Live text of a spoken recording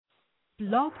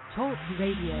Blog Talk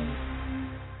Radio.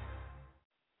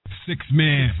 Six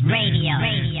Man Radio.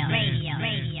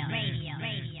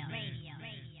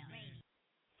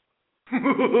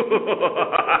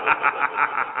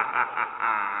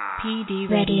 PD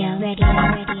Radio.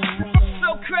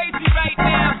 So crazy right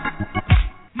now.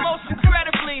 Most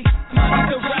incredibly, money's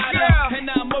a rider, and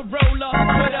I'm a roller.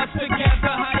 Put us together,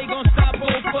 how they gonna stop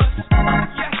both of us?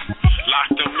 Yes. Lock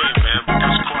them in, man,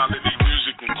 because quality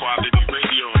music and quality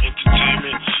radio and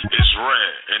entertainment is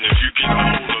rare. And if you get a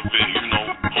hold of it,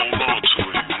 hold on to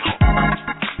it,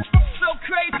 So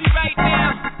crazy right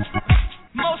now.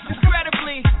 Most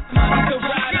incredibly, money's a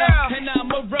rider, and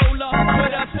I'm a roller.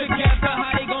 Put us together,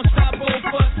 how they gonna stop both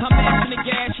of us? I'm mashing the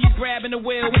gas, she's grabbing the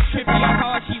wheel. It's trippy how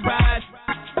hard she rides.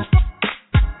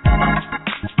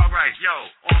 Yo,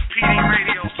 on PD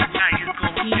Radio tonight is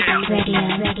going down. Radio.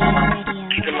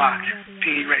 Keep it locked.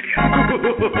 PD Radio.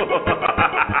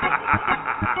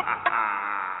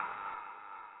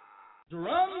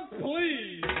 Drum,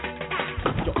 please.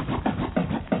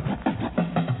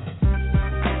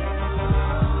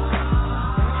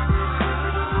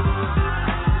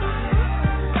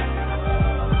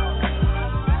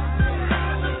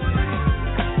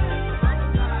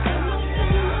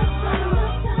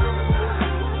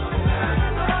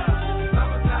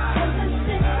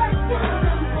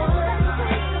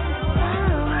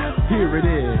 Here it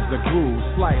is, the groove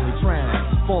slightly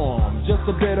transformed. Just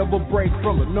a bit of a break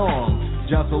from the norm.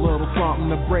 Just a little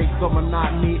something to break the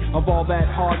monotony of all that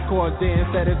hardcore dance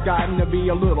that has gotten to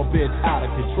be a little bit out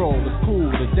of control. It's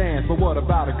cool to dance, but what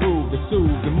about a groove to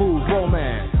soothe and move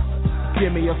romance?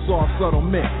 Give me a soft, subtle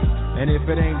mix, and if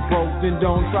it ain't broke, then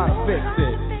don't try to fix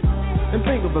it. And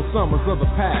think of the summers of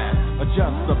the past.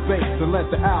 Adjust the bass and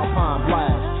let the alpine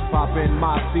blast. Pop in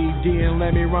my CD and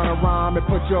let me run a rhyme and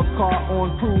put your car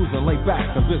on cruise and lay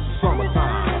back, cause it's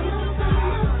summertime.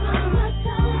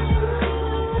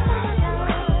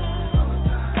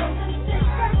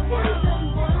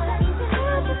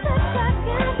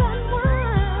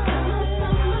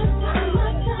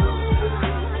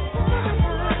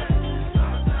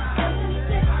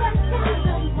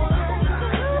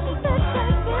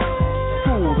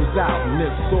 School is out and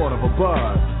it's sort of a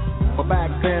buzz. But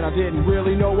back then I didn't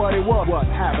really know what it was. What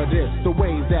happened is the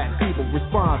way that people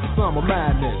respond to summer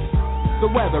madness.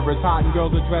 The weather is hot and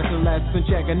girls are dressing less and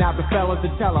checking out the fellas to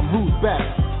tell them who's best.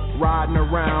 Riding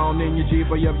around in your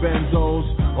Jeep or your Benzos,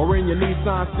 or in your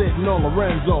Nissan sitting on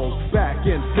Lorenzo's. Back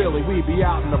in Philly we be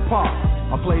out in the park.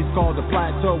 A place called the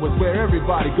Plateau is where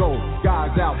everybody goes.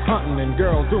 Guys out hunting and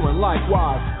girls doing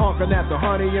likewise. Honking at the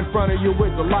honey in front of you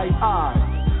with the light eyes.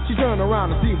 She turned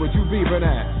around to see what you beeping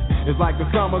at. It's like the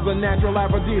summer's a natural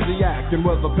aphrodisiac. And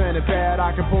with a pen and pad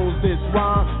I compose this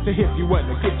rhyme to hit you and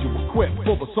to get you equipped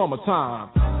for the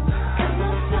summertime.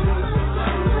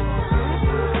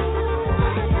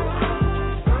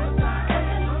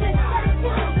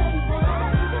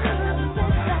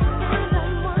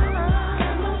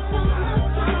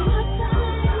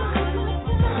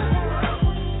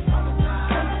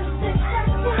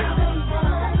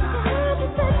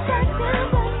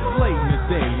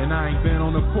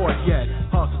 Court yet,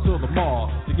 hustle to the mall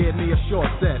to get me a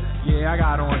short set. Yeah, I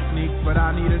got on sneaks, but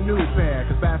I need a new pair,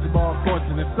 cause basketball courts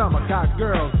in the summer got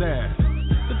girls there.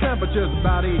 The temperature's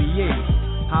about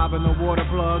 88. Hop in the water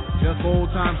plug, just for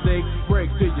old time's sake. Break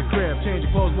to your crib, change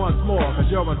your clothes once more, cause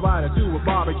you're invited to a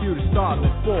barbecue to start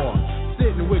at 4.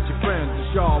 Sitting with your friends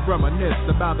as y'all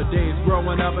reminisce about the days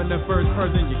growing up and the first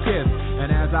person you kissed.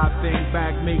 And as I think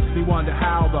back, makes me wonder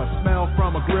how the smell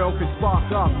from a grill can spark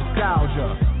up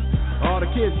nostalgia. All the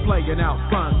kids playing out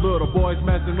front, little boys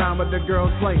messing around with the girls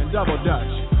playing double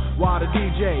dutch. While the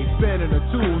DJ spinning a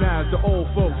tune as the old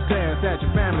folks dance at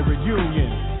your family reunion.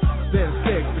 Then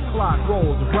 6 o'clock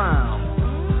rolls around.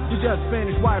 You just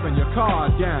finished wiping your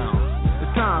car down.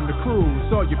 It's time to cruise,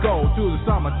 so you go to the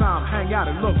summertime hangout.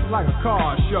 It looks like a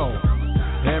car show.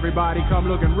 Everybody come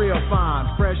looking real fine,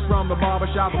 fresh from the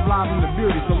barbershop and live in the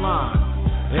beauty salon.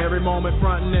 Every moment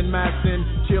frontin' and maxin',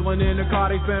 chillin' in the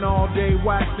car, they spend all day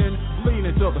waxin',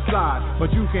 leaning to the side, but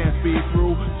you can't speed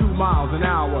through 2 miles an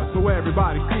hour, so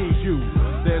everybody sees you.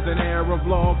 There's an air of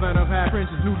love and of half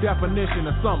Prince's new definition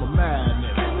of summer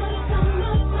madness.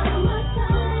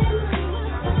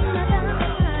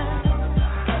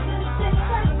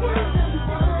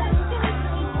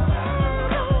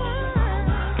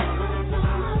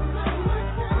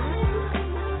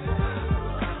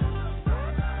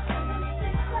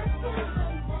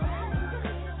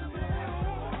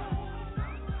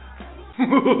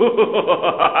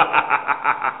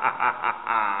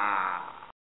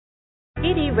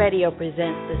 PD Radio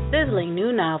presents the sizzling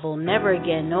new novel Never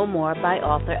Again No More by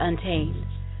author Untamed.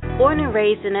 Born and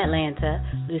raised in Atlanta,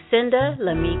 Lucinda,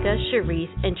 Lamika,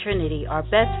 Sharice, and Trinity are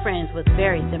best friends with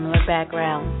very similar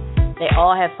backgrounds. They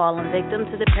all have fallen victim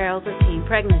to the perils of teen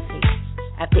pregnancy.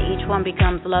 After each one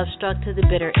becomes love-struck to the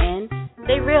bitter end,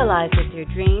 they realize that their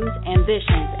dreams,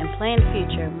 ambitions, and planned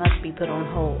future must be put on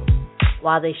hold.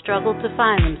 While they struggle to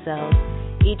find themselves,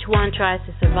 each one tries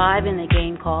to survive in the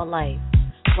game called life.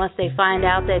 Once they find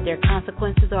out that their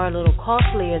consequences are a little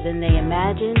costlier than they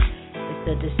imagined, it's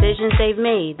the decisions they've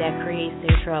made that creates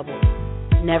their trouble.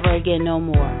 Never Again No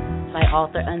More by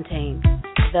Author Untamed.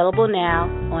 Available now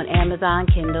on Amazon,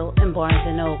 Kindle, and Barnes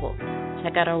 & Noble.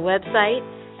 Check out our website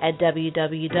at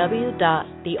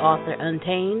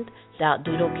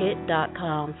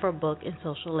www.theauthoruntamed.doodlekit.com for book and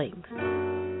social links.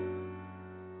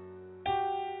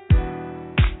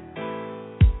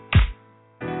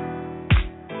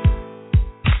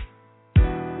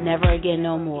 Never Again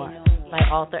No More by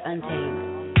Author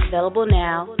Untamed. Available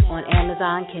now on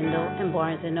Amazon, Kindle, and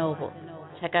Barnes & Noble.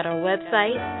 Check out our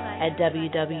website at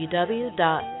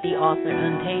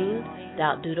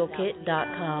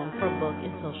www.theauthoruntamed.doodlekit.com for book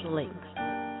and social links.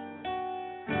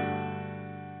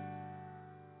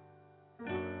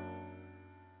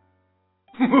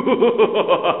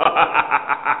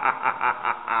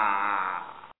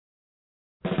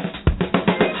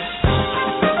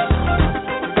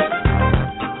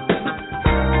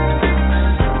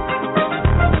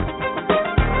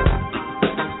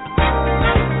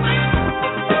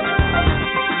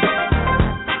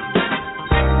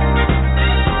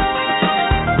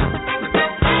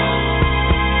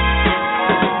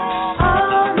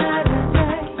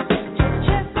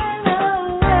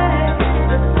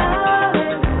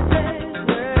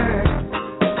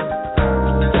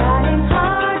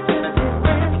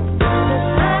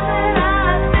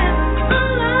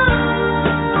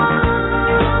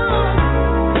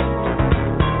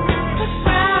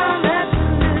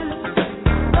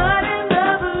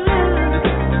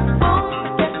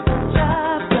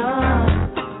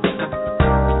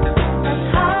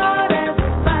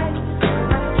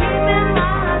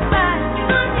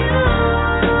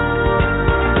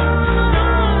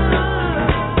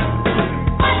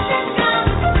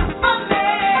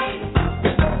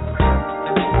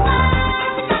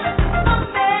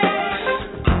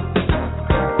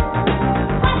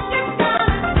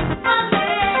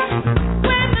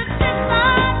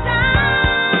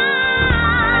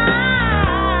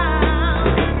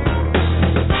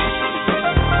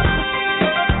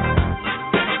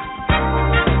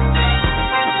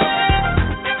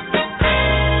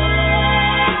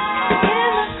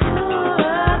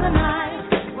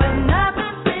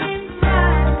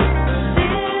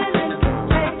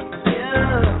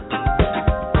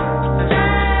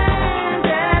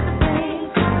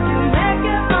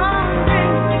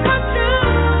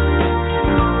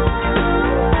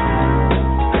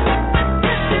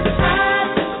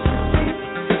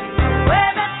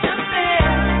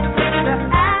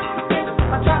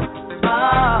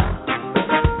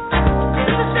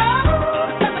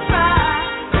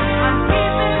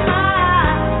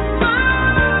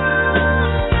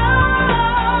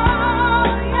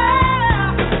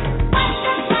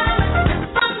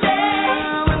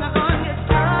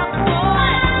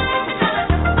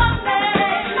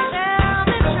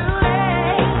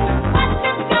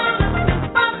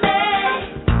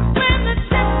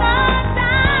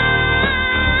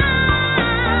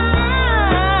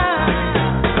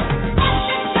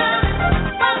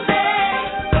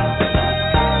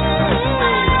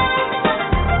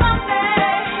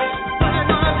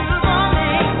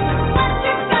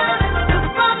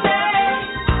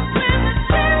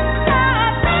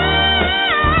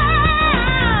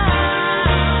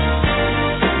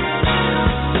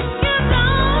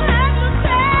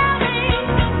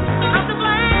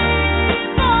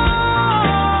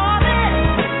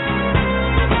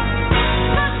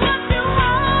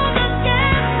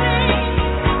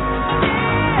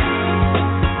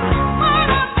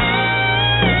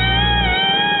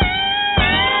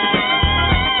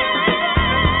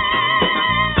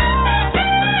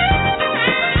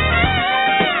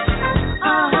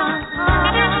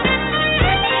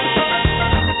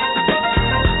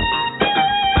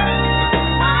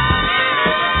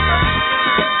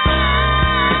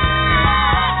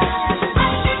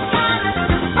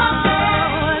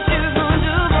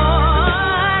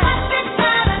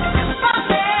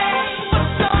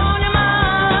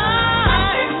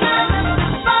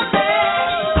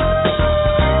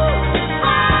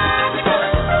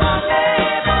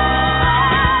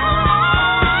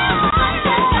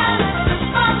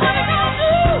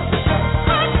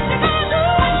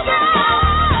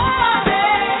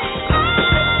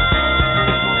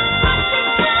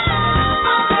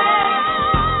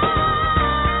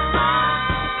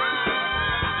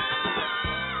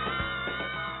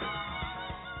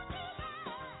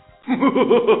 Hello,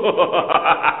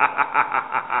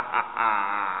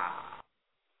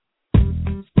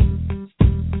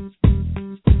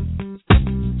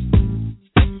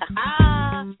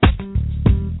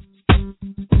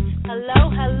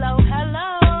 hello,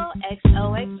 hello.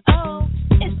 XOXO.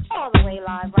 It's all the way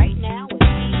live right now with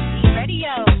PD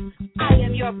Radio. I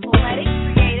am your poetic,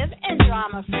 creative, and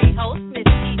drama-free host, Miss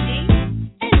PD.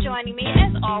 And joining me,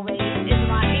 as always, is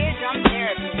my eardrum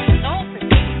therapist, soul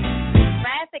producer,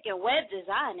 graphic and web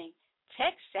designing,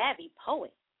 tech-savvy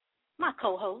poet, my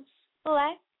co-host,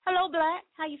 Black. Hello, Black.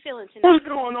 How you feeling tonight? What's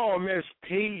going on, Miss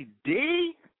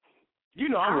PD? You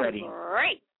know I'm ready.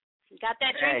 Great. You got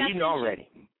that drink? Hey, you know I'm ready.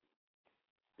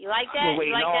 You like that? I've been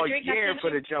waiting you like all that drink year for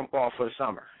the jump off for the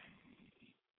summer.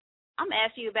 I'm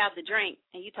asking you about the drink,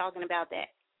 and you talking about that.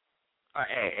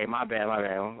 Hey, my bad.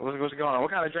 What's going on?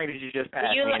 What kind of drink did you just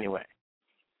pass me anyway?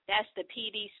 That's the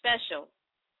PD special.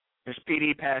 It's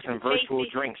PD passing virtual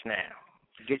drinks now.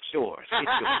 Get yours. Get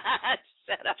yours.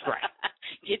 Shut up. That's right.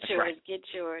 Get yours. Get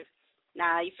yours.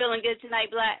 Nah, you feeling good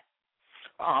tonight, Black?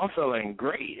 Oh, I'm feeling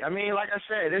great. I mean, like I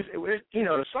said, it's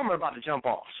the summer about to jump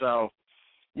off. So,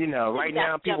 right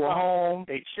now people are home,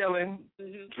 they chilling.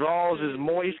 Mm-hmm. Drawers is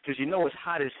moist because it's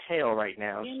hot as hell right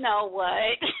now. You know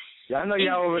what? Yeah, I know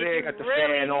y'all over there got the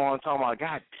fan on talking about,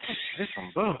 God, this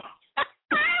some bull.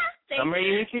 I'm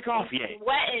ready to kick off yet.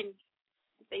 Sweating.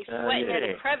 They sweating in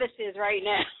the crevices right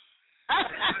now.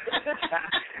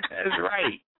 That's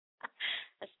right.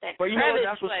 That's that but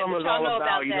that's what summer's all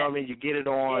about. You know what I mean? You get it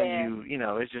on.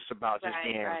 Yeah. It's just about just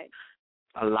being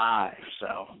alive.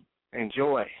 So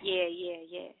enjoy.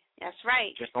 Yeah. That's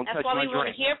right. Just don't That's touch why my we want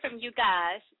drink. to hear from you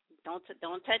guys. Don't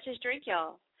touch his drink,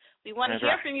 y'all. We want to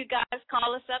hear from you guys.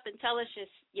 Call us up and tell us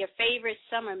your favorite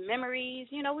summer memories.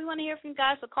 We want to hear from you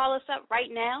guys, so call us up right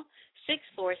now,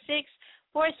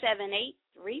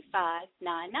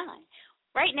 646-478-3599.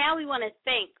 Right now, we want to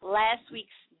thank last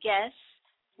week's guests.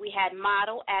 We had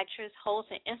model, actress, host,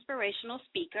 and inspirational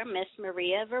speaker, Miss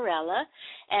Maria Varela,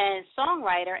 and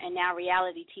songwriter and now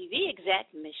reality TV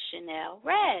exec, Miss Chanel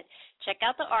Red. Check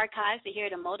out the archives to hear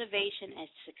the motivation and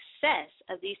success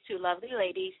of these two lovely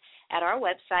ladies at our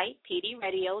website,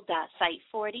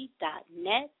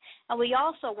 pdradio.site40.net. And we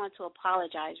also want to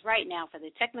apologize right now for the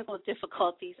technical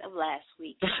difficulties of last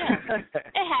week's show.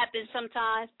 It happens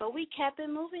sometimes, but we kept it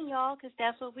moving, y'all, because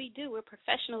that's what we do. We're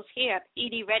professionals here at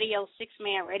PD Radio,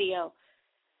 six-man radio.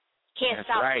 Can't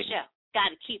stop the show. Got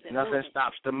to keep it moving. Nothing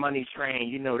stops the money train.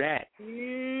 You know that.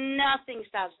 Nothing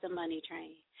stops the money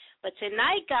train. But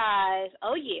tonight, guys,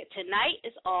 tonight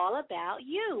is all about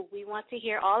you. We want to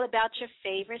hear all about your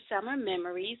favorite summer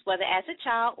memories, whether as a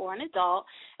child or an adult,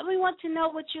 and we want to know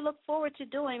what you look forward to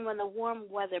doing when the warm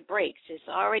weather breaks. It's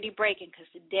already breaking because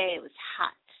today it was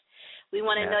hot. We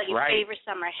want to know your favorite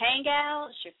summer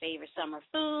hangouts, your favorite summer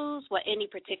foods, what any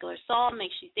particular song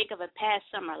makes you think of a past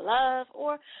summer love,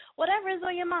 or whatever is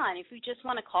on your mind. If you just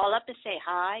want to call up and say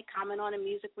hi, comment on the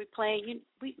music we played,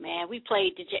 we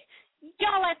played the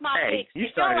y'all like my picks. You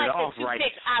if y'all started like off the two right.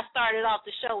 picks I started off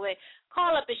the show with,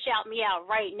 call up and shout me out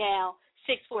right now,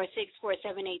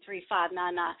 646-478-3599.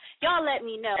 Y'all let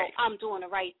me know I'm doing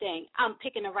the right thing. I'm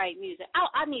picking the right music.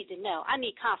 I need to know. I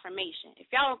need confirmation. If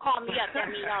y'all don't call me up, that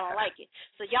means y'all don't like it.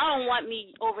 So y'all don't want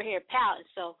me over here pouting,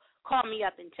 so call me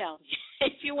up and tell me.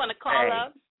 If you want to call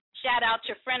up, shout out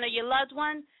your friend or your loved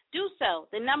one, do so.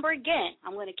 The number again,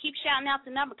 I'm going to keep shouting out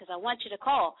the number because I want you to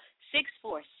call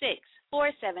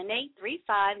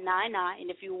 646-478-3599.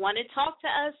 And if you want to talk to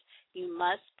us, you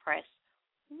must press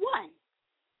 1.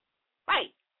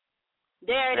 Right.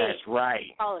 There it is. That's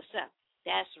right. Call us up.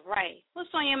 That's right. What's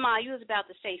on your mind? You was about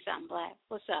to say something, Black.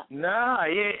 What's up?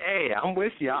 I'm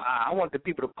with you. I want the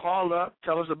people to call up,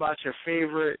 tell us about your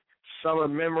favorite summer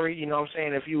memory. You know what I'm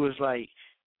saying? If you was like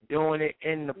doing it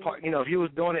in the park, if you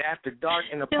was doing it after dark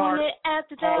in the park,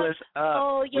 call us up.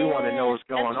 Oh, yeah. We want to know what's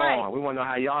going on. We want to know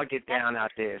how y'all get down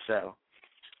out there. So,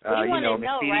 we want to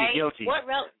know, right? Guilty,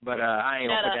 but I ain't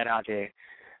going to put that out there.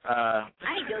 I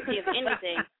ain't guilty of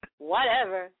anything.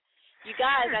 Whatever. You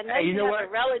guys, I know you have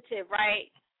a relative,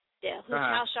 right, whose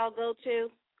house y'all go to,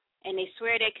 and they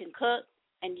swear they can cook,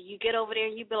 and you get over there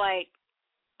and you be like,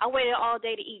 I waited all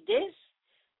day to eat this.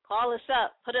 Call us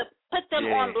up. Put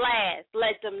them on blast.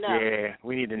 Let them know. Yeah,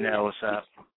 we need to know what's up.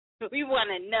 We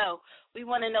want to know. We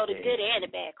want to know the good and the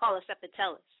bad. Call us up and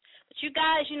tell us. But you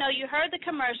guys, you heard the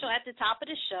commercial at the top of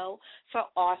the show for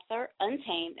author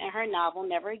Untamed and her novel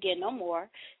Never Again No More.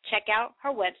 Check out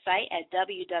her website at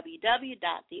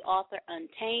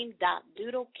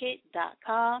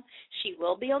www.theauthoruntamed.doodlekit.com. She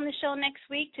will be on the show next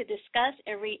week to discuss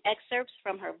and read excerpts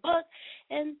from her book,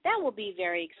 and that will be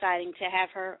very exciting to have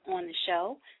her on the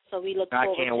show. So we look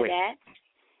forward to that.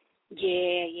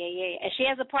 Yeah. And she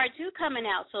has a part 2 coming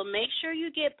out, so make sure you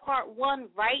get part 1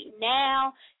 right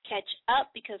now. Catch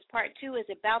up because part 2 is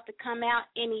about to come out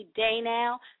any day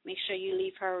now. Make sure you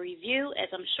leave her a review, as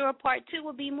I'm sure part 2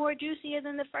 will be more juicier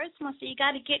than the first one, so you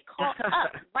got to get caught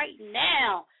up right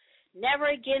now. Never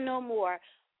Again No More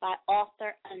by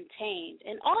author Untamed.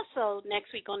 And also,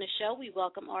 next week on the show, we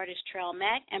welcome artist Trell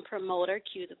Mack and promoter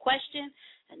Cue the Question.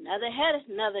 Another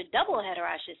double header,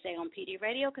 I should say, on PD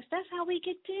Radio, because that's how we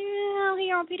get down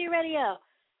here on PD Radio.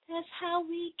 That's how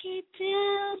we get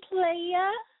down,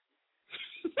 player.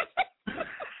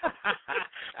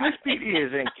 Miss PD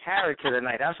is in character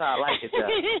tonight. That's how I like it, though.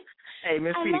 Hey,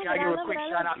 Miss PD, can I give a quick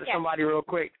shout-out to somebody real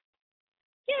quick?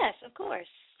 Yes, of course.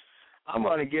 I'm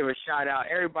going to give a shout-out.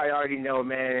 Everybody already know,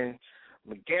 man,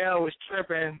 Miguel was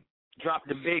tripping, dropped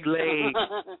the big leg.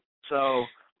 So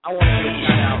I want to give a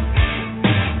shout-out.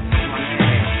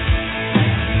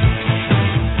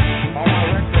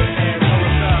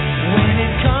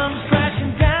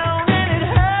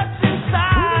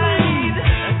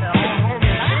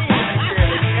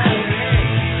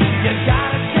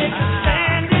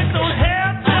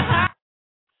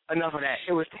 Enough of that.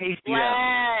 It was tasty.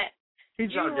 He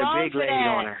dropped the big leg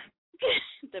on her.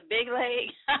 The big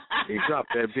leg? He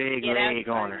dropped the big leg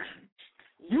on her.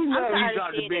 You know he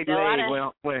dropped the big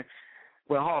leg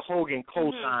when Hulk Hogan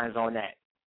co-signs on that.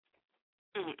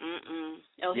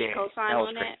 Oh, he co-signed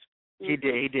on that? He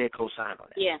did co-sign on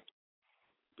that. Yeah.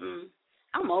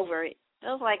 I'm over it. I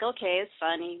was like, okay, it's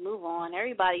funny. Move on.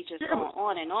 Everybody's just going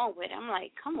on and on with it. I'm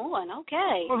like, come on,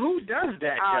 okay. Well, who does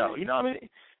that, though? You know what I mean?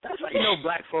 That's why,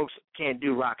 black folks can't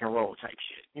do rock and roll type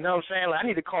shit. You know what I'm saying? Like, I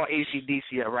need to call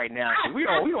AC/DC up right now. We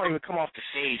don't even come off the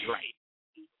stage right.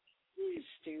 You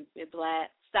stupid black.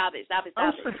 Stop it.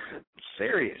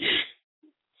 Serious.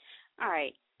 All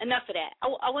right. Enough of that.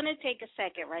 I want to take a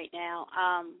second right now.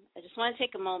 I just want to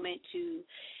take a moment to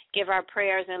give our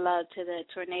prayers and love to the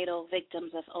tornado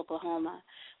victims of Oklahoma.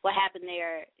 What happened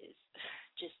there is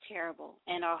just terrible,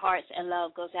 and our hearts and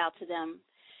love goes out to them.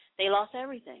 They lost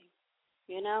everything,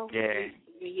 Yeah.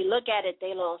 When you look at it,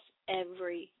 they lost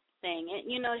everything. And,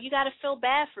 you got to feel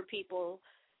bad for people,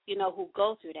 who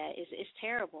go through that. It's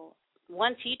terrible.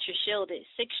 One teacher shielded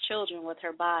 6 children with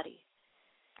her body.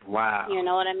 Wow. You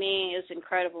know what I mean? It's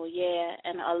incredible, yeah.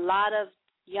 And a lot of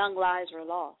young lives were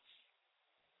lost.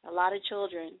 A lot of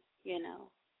children,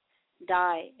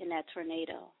 died in that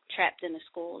tornado, trapped in the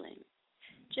school, and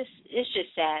it's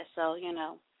just sad. So,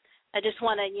 I just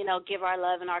want to, give our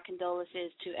love and our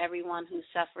condolences to everyone who's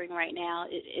suffering right now.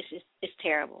 It's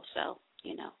terrible. So,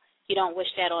 you don't wish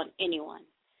that on anyone.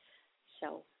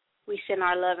 So we send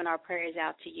our love and our prayers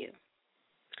out to you.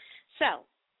 So,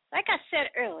 like I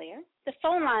said earlier, the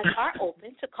phone lines are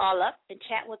open to call up and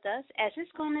chat with us, as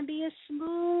it's going to be a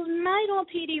smooth night on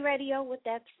PD Radio with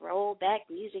that throwback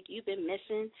music you've been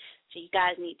missing. So you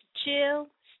guys need to chill,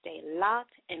 stay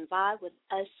locked, and vibe with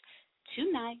us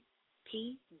tonight,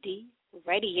 PD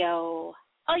Radio.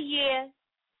 Oh, yeah.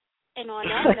 And on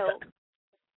that note,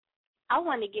 I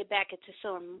want to get back into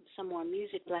some more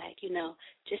music, Black,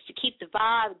 just to keep the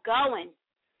vibe going.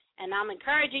 And I'm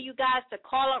encouraging you guys to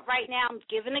call up right now. I'm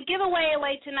giving a giveaway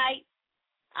away tonight.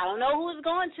 I don't know who it's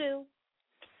going to.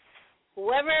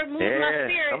 Whoever moves my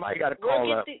spirit, somebody got to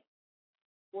call up.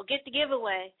 We'll get the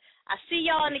giveaway. I see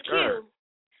y'all in the queue.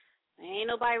 Ain't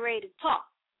nobody ready to talk.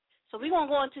 So we're going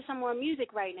to go into some more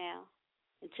music right now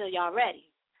until y'all ready.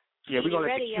 Yeah, we're going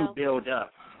to let the queue build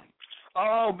up.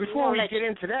 Oh, before we get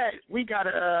into that, we got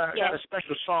a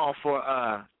special song for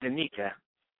Danica.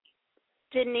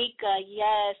 Danica,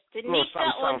 yes. Danica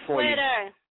on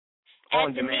Twitter.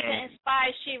 On Danica demand.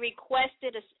 Inspired, she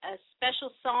requested a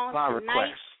special song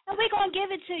tonight. And we're going to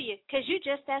give it to you because you're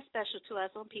just that special to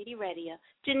us on PD Radio.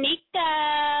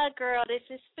 Danica, girl, this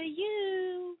is for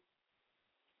you.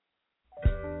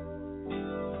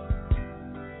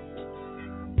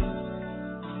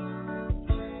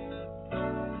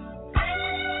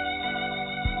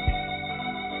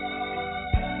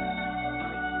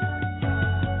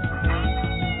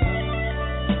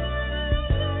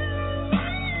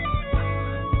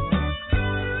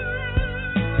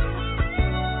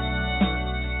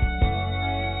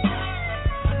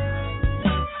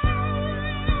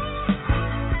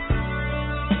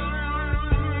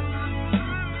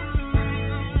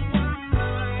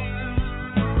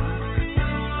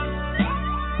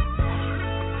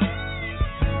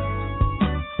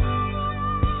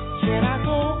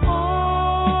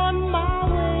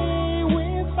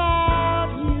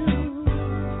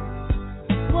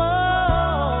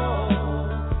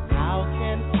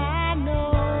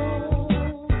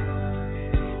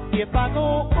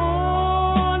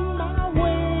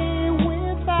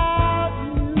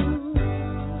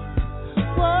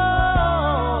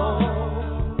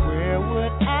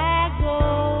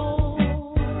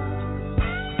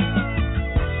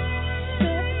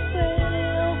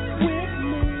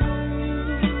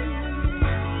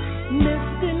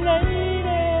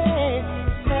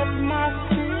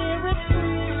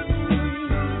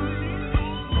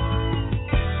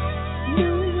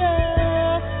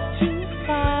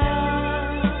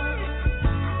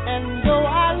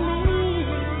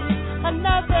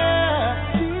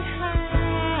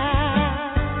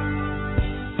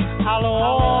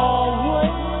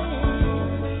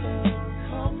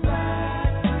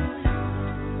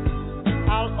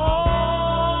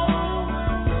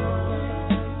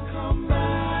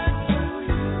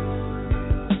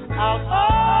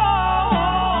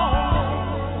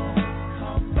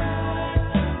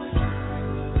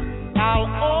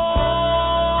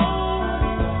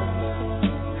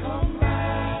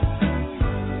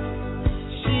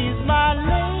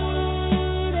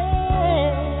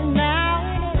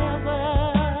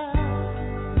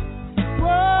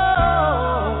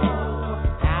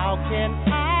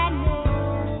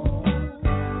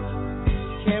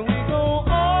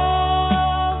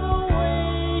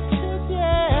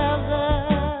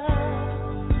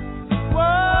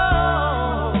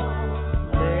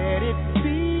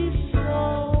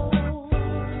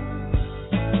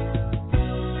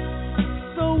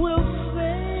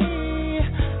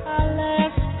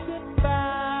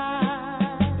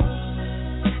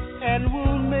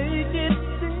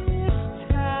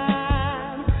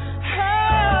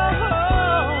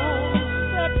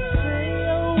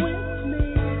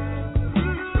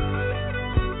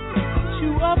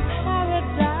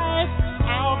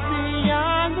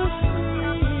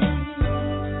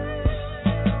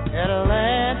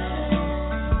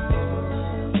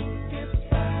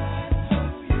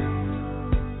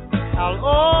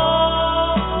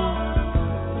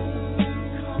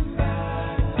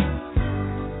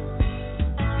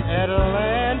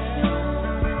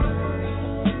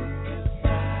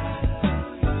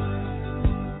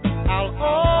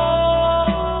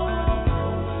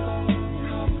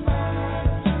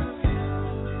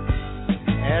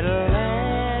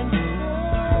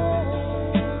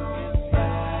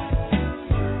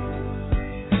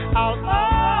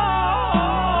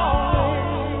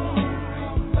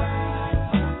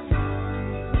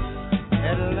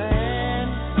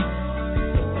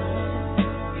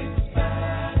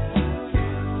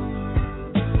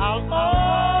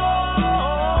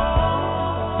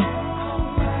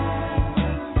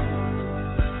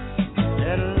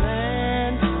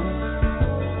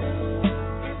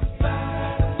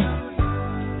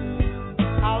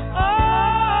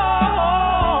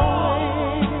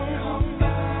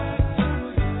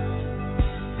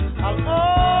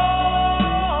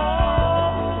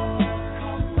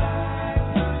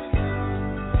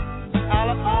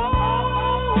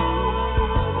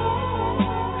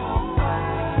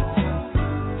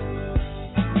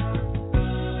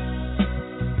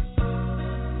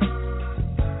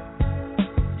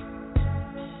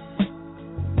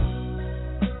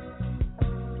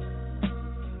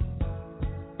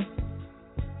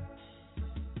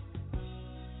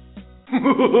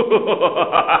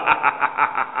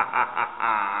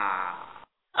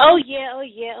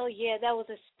 Oh yeah. That was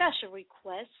a special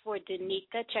request for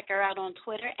Danica. Check her out on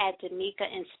Twitter at Danica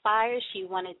Inspires. She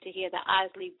wanted to hear the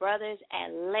Isley Brothers,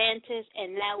 Atlantis,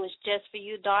 and that was just for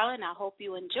you, darling. I hope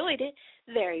you enjoyed it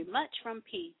very much from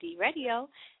PD Radio.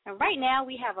 And right now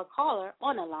we have a caller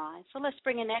on the line. So let's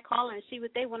bring in that caller and see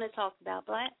what they want to talk about,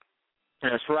 Black.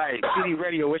 That's right. PD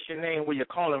Radio, what's your name? Where you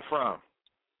calling from?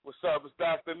 What's up? It's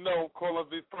Dr. No calling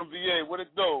from VA. What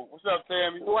it do? What's up,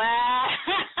 Tammy? Wow.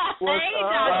 What's hey, up?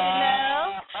 Dr.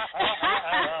 No.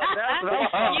 That's what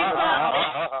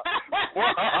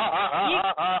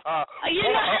you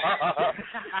know.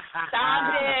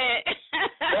 Stop it.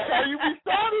 That's how you be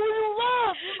starting when you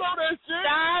laugh. You know that shit.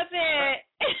 Stop it.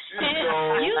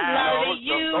 You love it.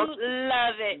 You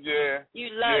love it. Yeah. You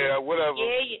love it. Yeah, whatever.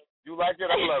 Yeah. You like it,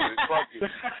 I love it. Fuck it.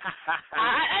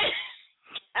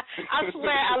 I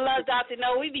swear I love Dr.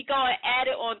 No. We be going at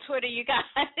it on Twitter, you guys.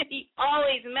 He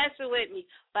always messing with me,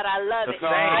 but I love it.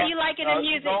 How you liking the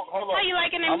music? How you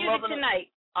liking the music tonight?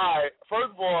 All right.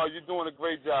 First of all, you're doing a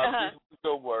great job.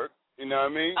 Still work. You know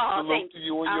what I mean? Salute to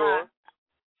you and yours.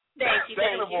 Thank you.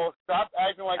 Second of all, stop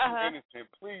acting like you're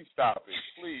innocent. Please stop it.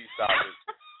 Please stop it.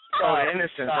 Oh,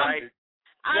 innocent, right?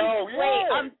 Hey, wait,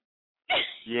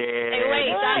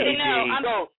 Dr.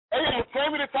 No. Hey,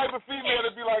 Tammy the type of female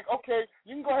to be like, okay,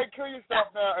 you can go ahead and kill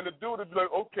yourself now, and the dude would be like,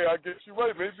 okay, I guess you're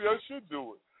right. Maybe I should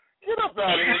do it. Get up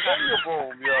out of here. Get your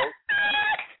boom, yo.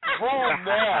 Boom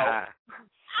now.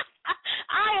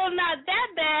 I am not that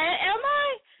bad, am I?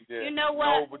 Yeah. You know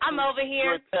what? No, I'm over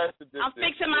here. I'm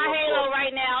fixing my halo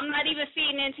right now. I'm not even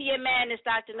feeding into your madness,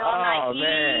 Dr. No. I'm not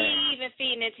even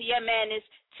feeding into your madness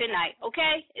tonight,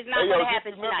 okay? It's not going to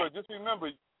happen tonight. Just remember,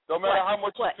 no matter how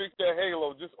much you fix that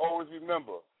halo, just always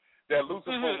remember that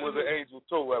Lucifer was an angel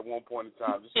too at one point in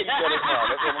time. Just keep that in mind.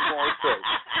 That's what I'm going to say.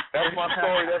 That's my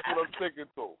story. That's what I'm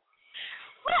sticking to.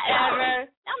 Whatever.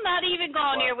 I'm not even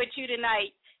going there with you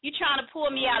tonight. You trying to pull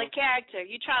me out of character.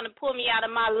 You trying to pull me out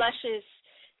of my lusciousness.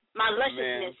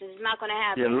 It's not going to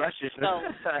happen. Your lusciousness. So,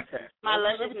 my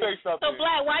lusciousness. Let me tell you something. So,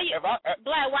 Black, why you? Go ahead.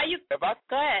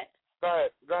 Go ahead.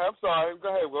 I'm sorry. Go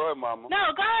ahead, Mama.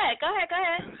 No, go ahead.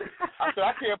 I said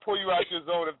I can't pull you out your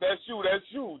zone. If that's you, that's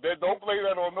you. Don't play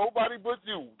that on nobody but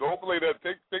you. Don't play that.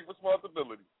 Take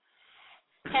responsibility.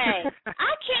 Hey,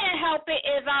 I can't help it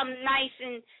if I'm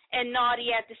nice and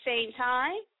naughty at the same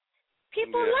time.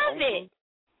 People love it.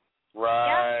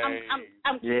 Right.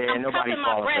 Yeah, I'm cupping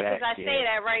my breath as I say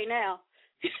that right now.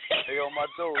 Hey, my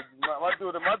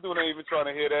dude ain't even trying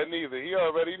to hear that neither. He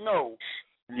already know.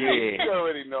 Yeah. He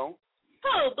already know.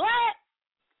 Oh, Black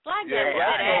better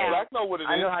sit down. Black know what it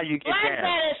is. I know how you get Black down.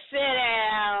 better sit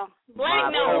down. Black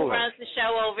know who runs the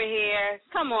show over here.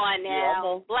 Come on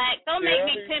now. Black, don't make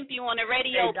me pimp you on the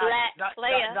radio, Black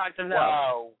player. Dr. No.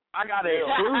 Wow. I got an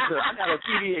exclusive.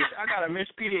 I got a Miss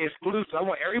PD exclusive. I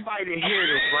want everybody to hear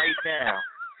this right now.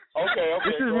 Okay.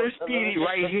 This is Miss PD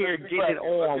right here getting it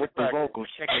on with the vocals.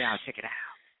 Check it out.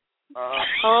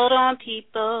 Hold on,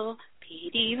 people.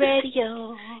 PD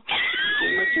Radio.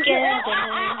 Get together.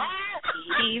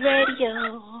 PD Radio.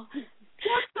 PD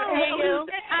I hate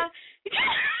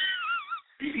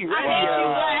you,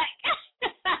 Radio. Black.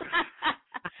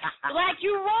 Black,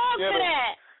 you wrong for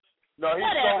that. No, he's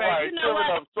Whatever. so right. You know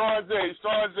what? Strong J.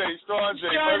 That's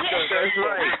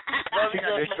right. She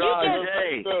got the Strong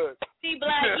J. See,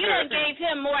 Black, you done gave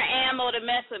him more ammo to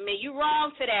mess with me. You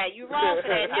wrong for that. You wrong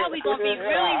for that. Now we gonna be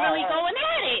really, really going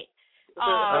at it.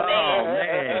 Oh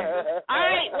man. All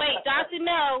right, wait, Dr.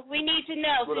 No, we need to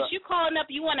know. Since you calling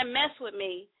up, you want to mess with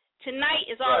me. Tonight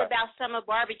is all about summer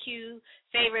barbecue,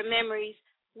 favorite memories.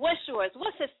 What's yours?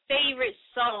 What's a favorite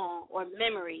song or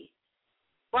memory,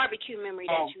 barbecue memory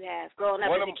that you have growing up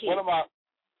as a kid?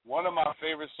 One of my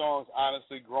favorite songs,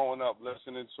 honestly, growing up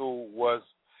listening to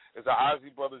it's an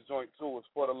Ozzy Brothers joint too.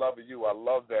 It's For the Love of You. I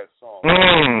love that song.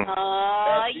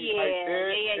 Oh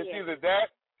yeah. It's either that.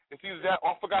 I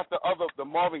forgot the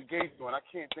Marvin Gaye joint. I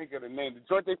can't think of the name. The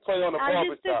joint they play on the barbershop.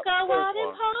 I used to go out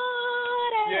and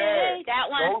party. That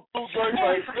one. Those two joints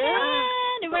right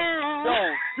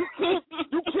there.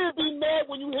 You can't be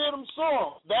mad when you hear them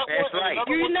songs. That's right.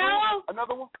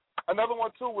 Another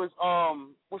one too was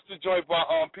what's the joint by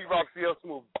P-Rock CL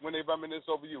Smooth, When They Reminisce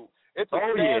Over You. It's a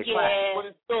sad track, but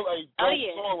it's still a dope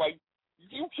song. Like,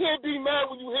 you can't be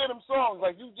mad when you hear them songs.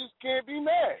 Like, you just can't be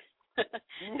mad.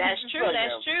 That's true.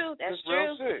 That's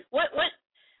true. Shit.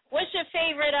 What's your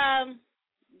favorite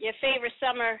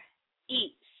summer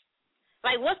eats?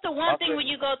 Like, what's the one thing when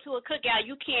you go to a cookout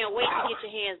you can't wait to get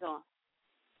your hands on?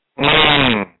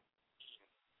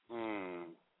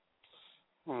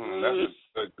 That's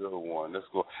a good one. That's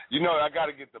cool. You know, I got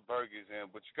to get the burgers in,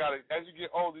 but as you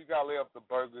get older, you got to lay off the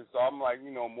burgers. So I'm like,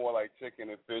 more like chicken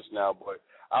and fish now, but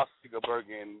I'll stick a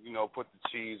burger and, put the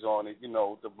cheese on it,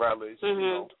 the relish,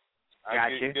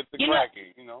 I get the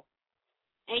cracking,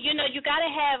 And, you got to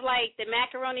have, like, the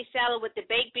macaroni salad with the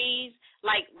baked beans,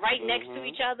 like, right next to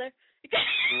each other. It's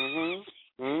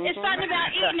something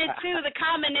about eating it, too. The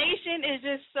combination is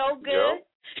just so good.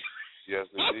 Yes,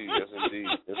 indeed.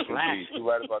 You're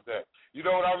right about that. You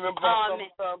know what I remember about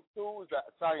summertime, too? Is that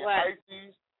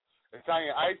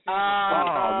Italian ices.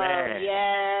 Oh, man.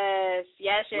 Yes.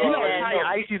 Italian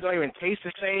ices don't even taste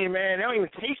the same, man. They don't even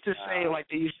taste the same like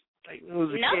they used when I was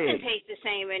a kid. Nothing tastes the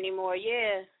same anymore.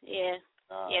 Yeah.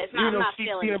 It's not. I'm not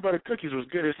feeling peanut butter cookies was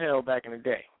good as hell back in the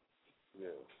day.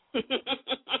 Yeah.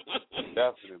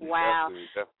 Definitely. Wow.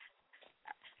 Definitely.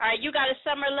 All right, you got a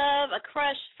summer love, a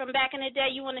crush from back in the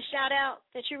day you want to shout out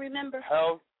that you remember?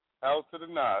 Hell to the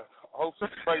nine. Hope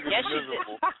she's pregnant and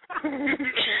miserable.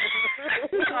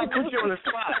 I put you on the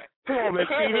spot. Come on, Miss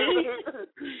Petey.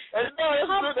 Hey, no,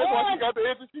 that's why she got the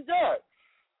answer she got.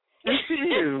 She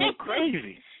is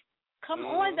crazy. Come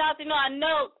on, Dr. No, I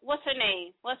know. What's her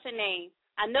name?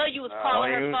 I know you was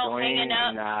calling her phone, hanging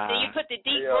up. Then you put the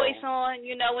deep voice on,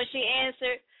 when she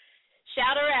answered.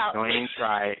 Shout her out. Don't even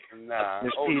try it. Nah. I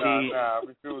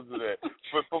refuse to that.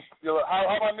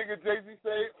 How my nigga Jay-Z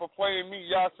say? For playing me,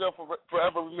 y'all shall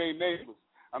forever remain nameless.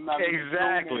 I'm not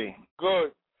exactly.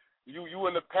 Good. You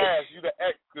in the past. You the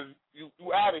ex, because you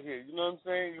out of here. You know what I'm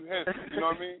saying? You hit. You know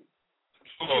what I mean?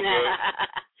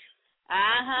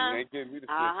 You ain't getting me the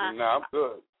shit. Nah, I'm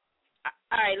good.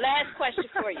 All right, last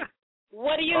question for you.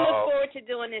 What do you look forward to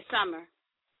doing this summer?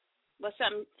 What's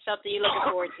something you're looking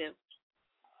forward to?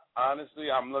 Honestly,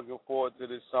 I'm looking forward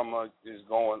to this summer.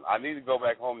 I need to go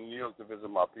back home to New York to visit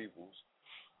my peoples.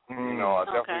 I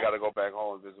definitely got to go back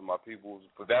home and visit my peoples.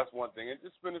 But that's one thing. And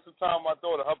just spending some time with my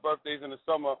daughter. Her birthday's in the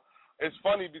summer. It's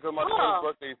funny because my daughter's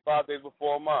birthday is 5 days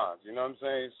before mine. You know what I'm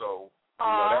saying? So,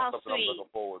 that's something I'm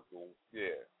looking forward to.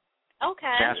 Yeah.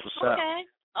 Okay. That's what's up. Okay.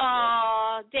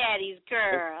 Oh, daddy's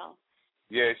girl.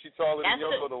 Yeah, she's taller than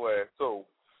your little ass, too.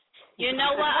 You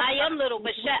know what? I am little,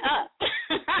 but shut up.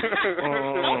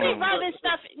 Don't be rubbing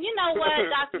stuff. You know what,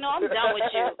 Dr. No, I'm done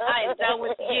with you. I am done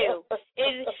with you.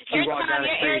 Your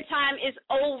airtime is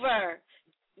over.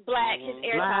 Black, his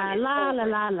airtime is over. La la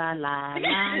la la la la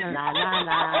la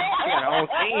la. You got our own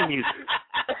theme music.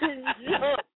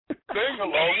 Sing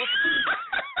along with me.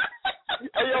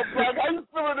 Hey, yo, Black, how you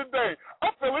feeling today?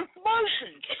 I'm feeling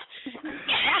spicy.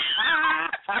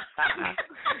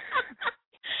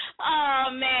 Oh,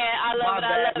 man, I love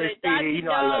it. Dr. You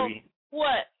know I love you.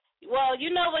 What? Well, you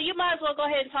know what? You might as well go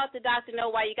ahead and talk to Dr. No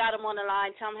while you got him on the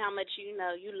line. Tell him how much you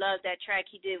love that track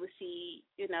he did with Seed,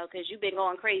 because you've been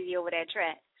going crazy over that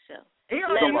track. So He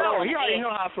already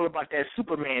know how I feel about that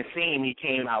Superman theme he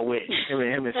came out with.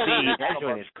 Him and Seed. That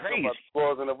joint is crazy.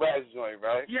 Squirrels in the Rats joint,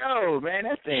 right? Yo, man,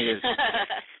 that thing is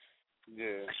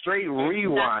straight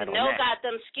rewind. Dr. No got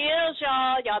them skills,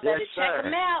 y'all. Y'all better check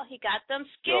him out. He got them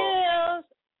skills.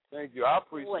 Thank you. I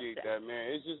appreciate that,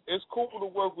 man. It's cool to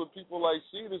work with people like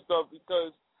Seed and stuff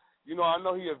because, I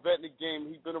know he a vet in the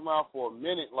game. He's been around for a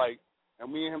minute,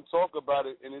 and me and him talk about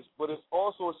it. But it's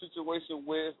also a situation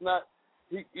where it's not.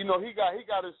 He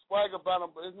got his swag about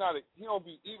him, but it's not. He don't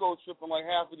be ego tripping like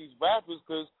half of these rappers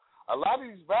because a lot of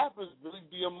these rappers really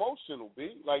be emotional,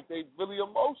 B. Like, they really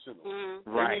emotional. Mm-hmm.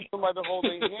 Right. They need somebody to hold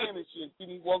their hand and shit. See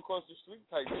me walk across the street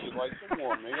type shit. Like, come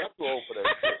on, man. You're too old for that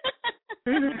shit.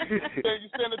 You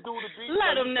send a dude a beat.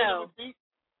 Let him know.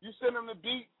 You send him the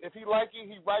beat. If he like it,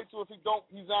 he writes to. If he don't,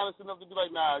 he's honest enough to be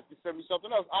like, nah, you send me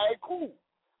something else. All right, cool.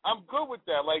 I'm good with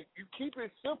that. Like, you keep it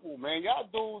simple, man. Y'all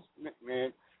dudes,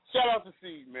 man. Shout out to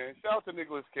Seed, man. Shout out to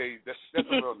Nicolas Cage. That's a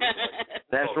real nigga. Like,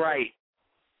 That's right.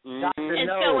 Mm-hmm. And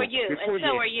so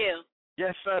are you.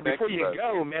 Yes, sir. Before you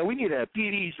go, man, we need a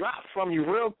PD drop from you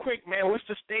real quick, man. What's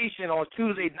the station on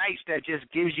Tuesday nights that just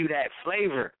gives you that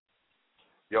flavor?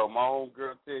 Yo, my own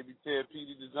girl, Ted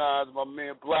PD Designs, my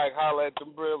man Black, holla at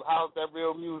them holla at that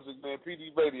real music, man.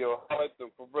 PD Radio, holla at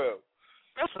them for real.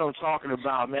 That's what I'm talking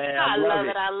about, man. I love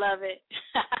it. I love it.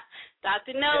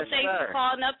 Dr. No, thanks for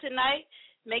calling up tonight.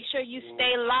 Make sure you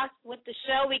stay locked with the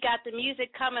show. We got the music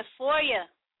coming for you.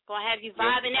 Gonna have you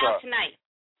vibing out tonight.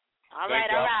 All right.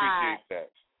 I appreciate that.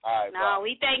 All right, no,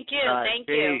 we thank you. Thank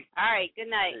you. All right, good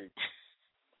night.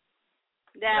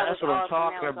 That's what I'm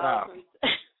talking about.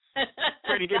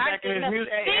 Pretty get back in his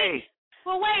music. Hey.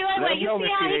 Well, wait. You see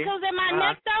how he comes at my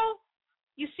neck, though?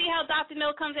 You see how Dr.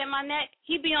 No comes at my neck?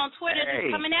 He be on Twitter just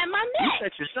coming at my neck. You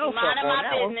set yourself up minding on my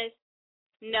that business.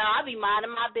 No, I be minding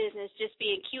my business, just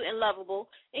being cute and lovable,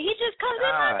 and he just comes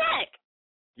at my neck.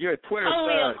 You're a Twitter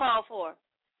only thug. a call for.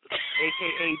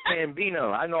 AKA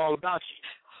Tambino. I know all about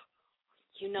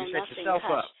you. You know you nothing. Set yourself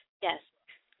Hush. up. Yes.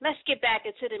 Let's get back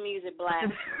into the music, Black.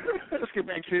 Let's get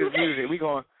back to the music.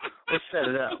 Let's set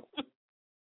it up.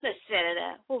 Let's set it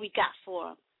up. What we got for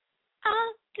him?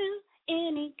 I'll do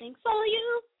anything for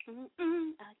you.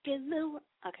 I'll give the...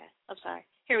 Okay, I'm sorry.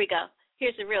 Here we go.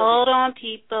 Here's the real... Hold on,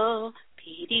 people.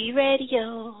 PD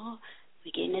Radio.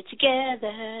 We getting it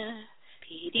together.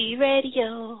 PD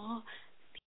Radio.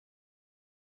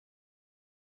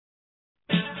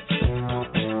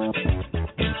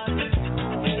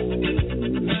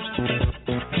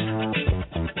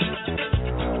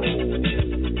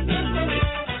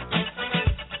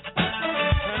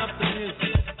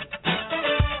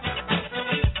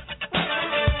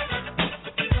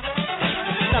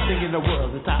 Nothing in the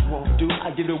world that I won't do.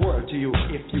 I give the word to you.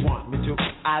 If you want me to,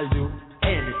 I'll do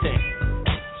anything.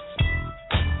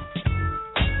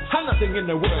 Nothing in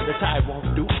the world that I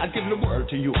won't do. I give the word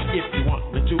to you. If you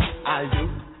want me to, I'll do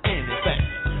anything.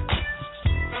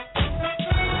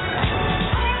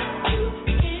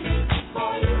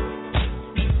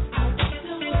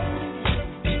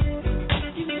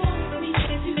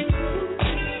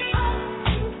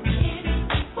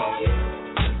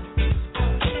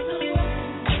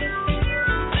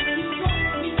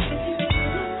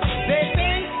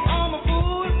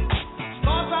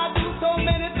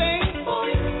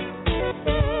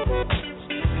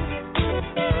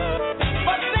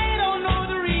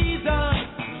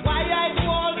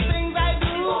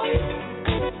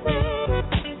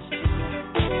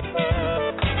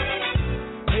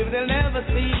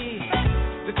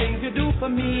 For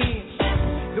me,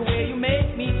 the way you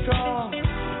make me strong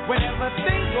whenever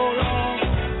things go wrong.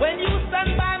 When you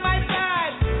stand by my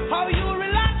side, how you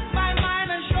relax my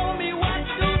mind and show me what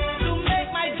to do to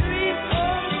make my dreams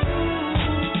come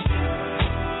true.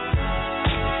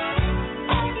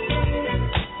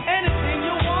 Anything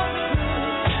you want to do.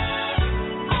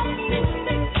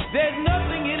 There's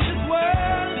nothing in this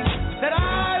world that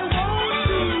I won't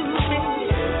do.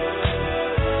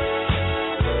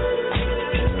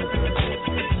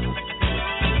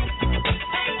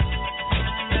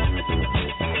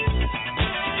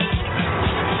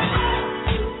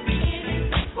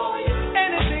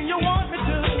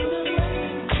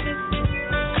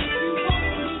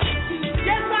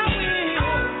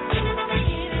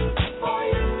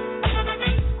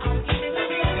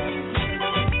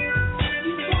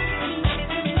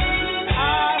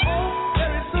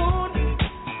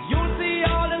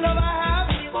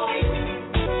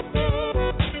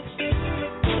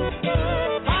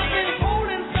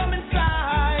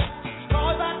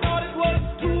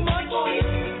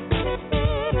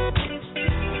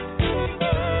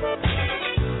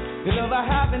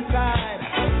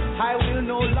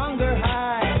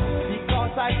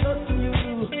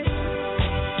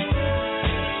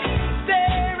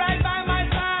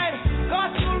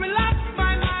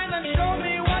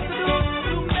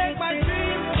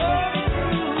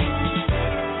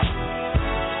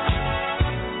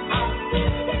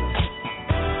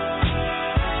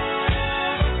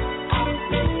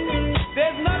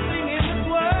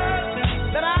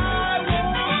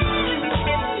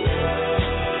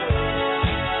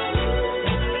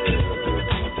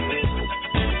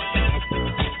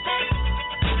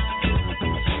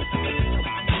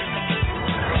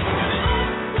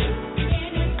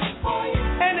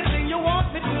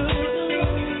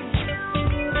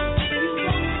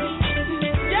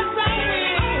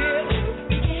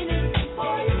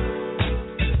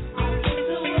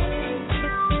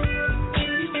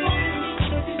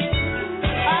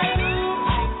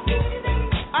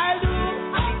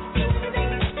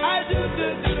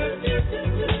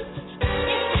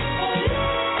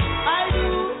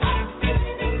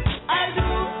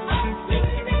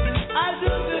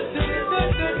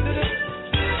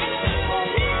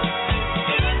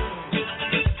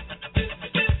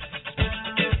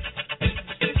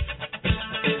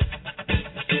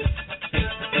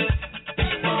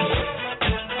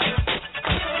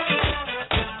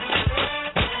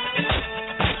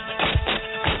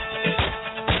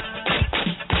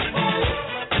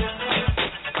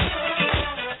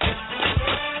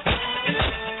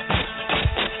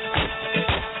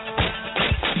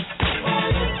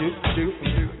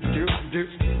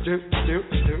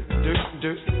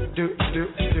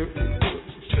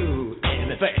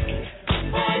 anything.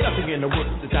 Nothing in the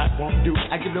world that I won't do.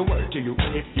 I give the word to you.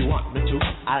 If you want me to,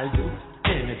 I'll do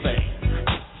anything.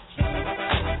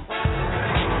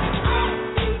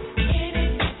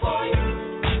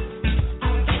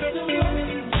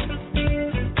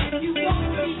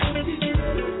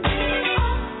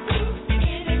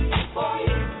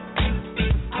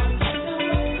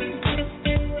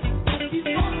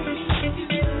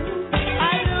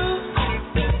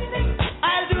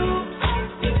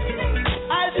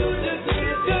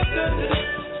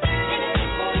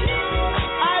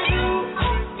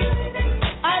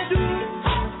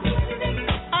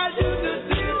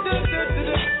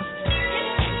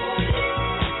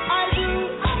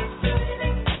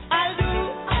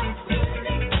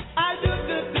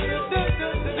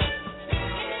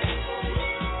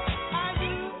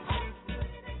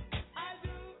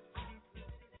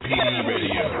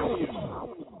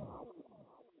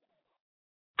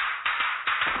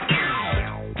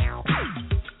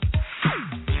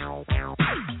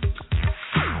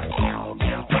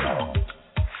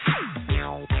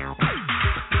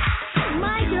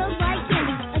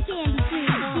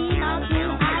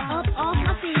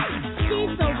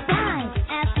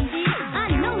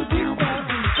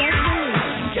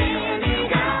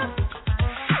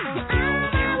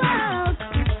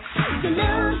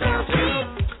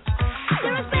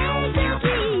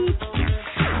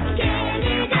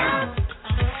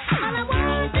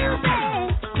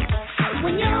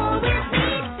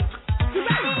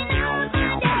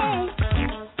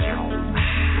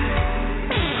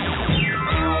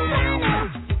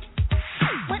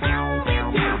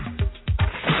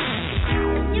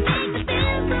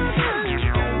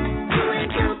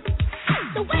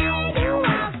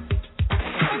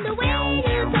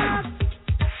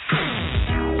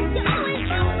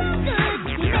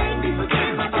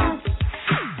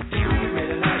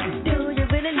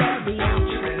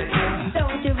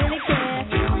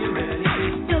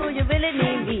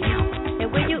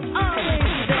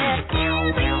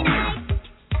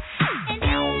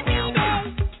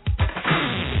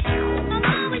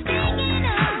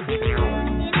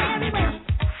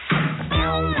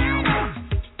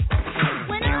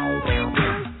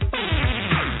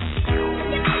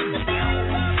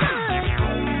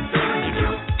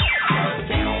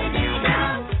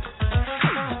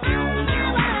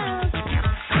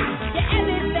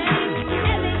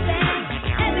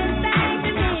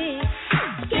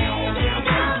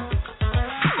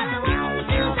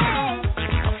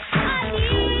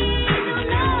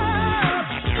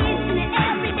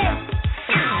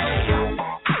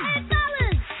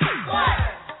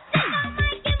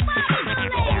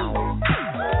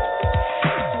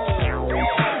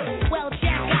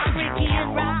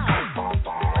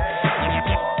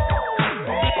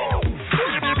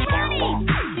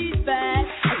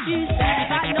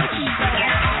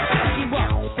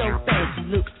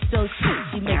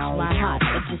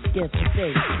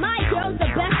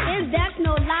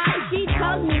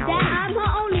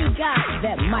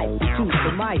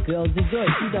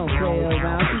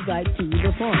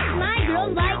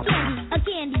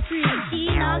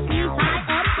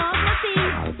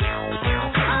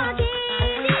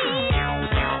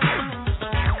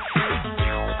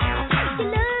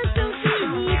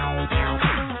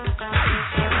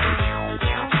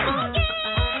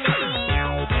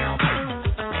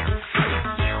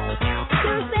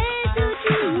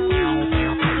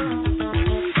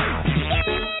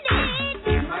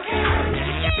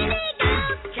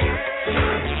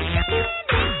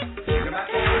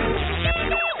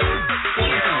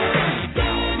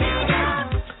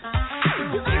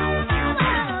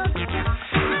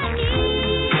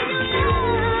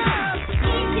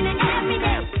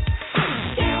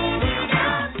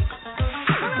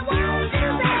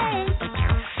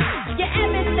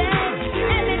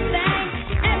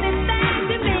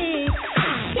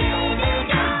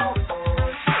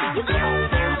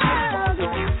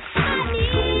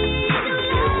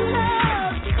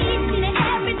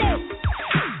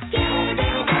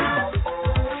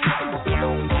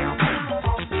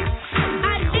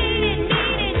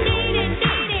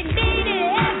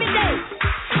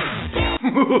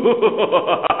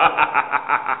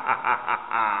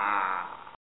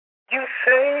 You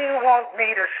say you want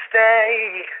me to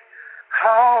stay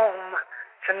home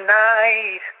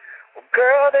tonight. Well,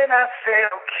 girl, then I say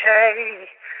okay.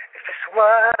 If it's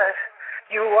what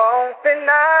you want, then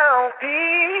I'll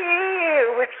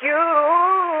be with you.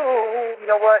 You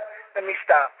know what? Let me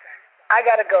stop. I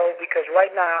gotta go because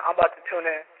right now I'm about to tune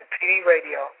in to PD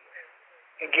Radio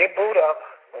and get booed up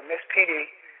with Miss PD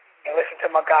and listen to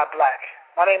my guy Black.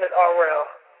 My name is RL,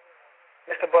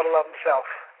 Mr. Butler Love himself.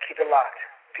 Keep it locked.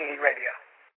 PD Radio.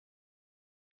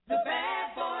 The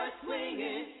bad boy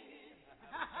swinging.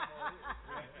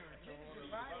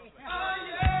 Oh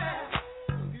yeah.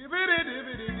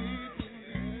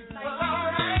 Well,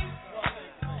 all right.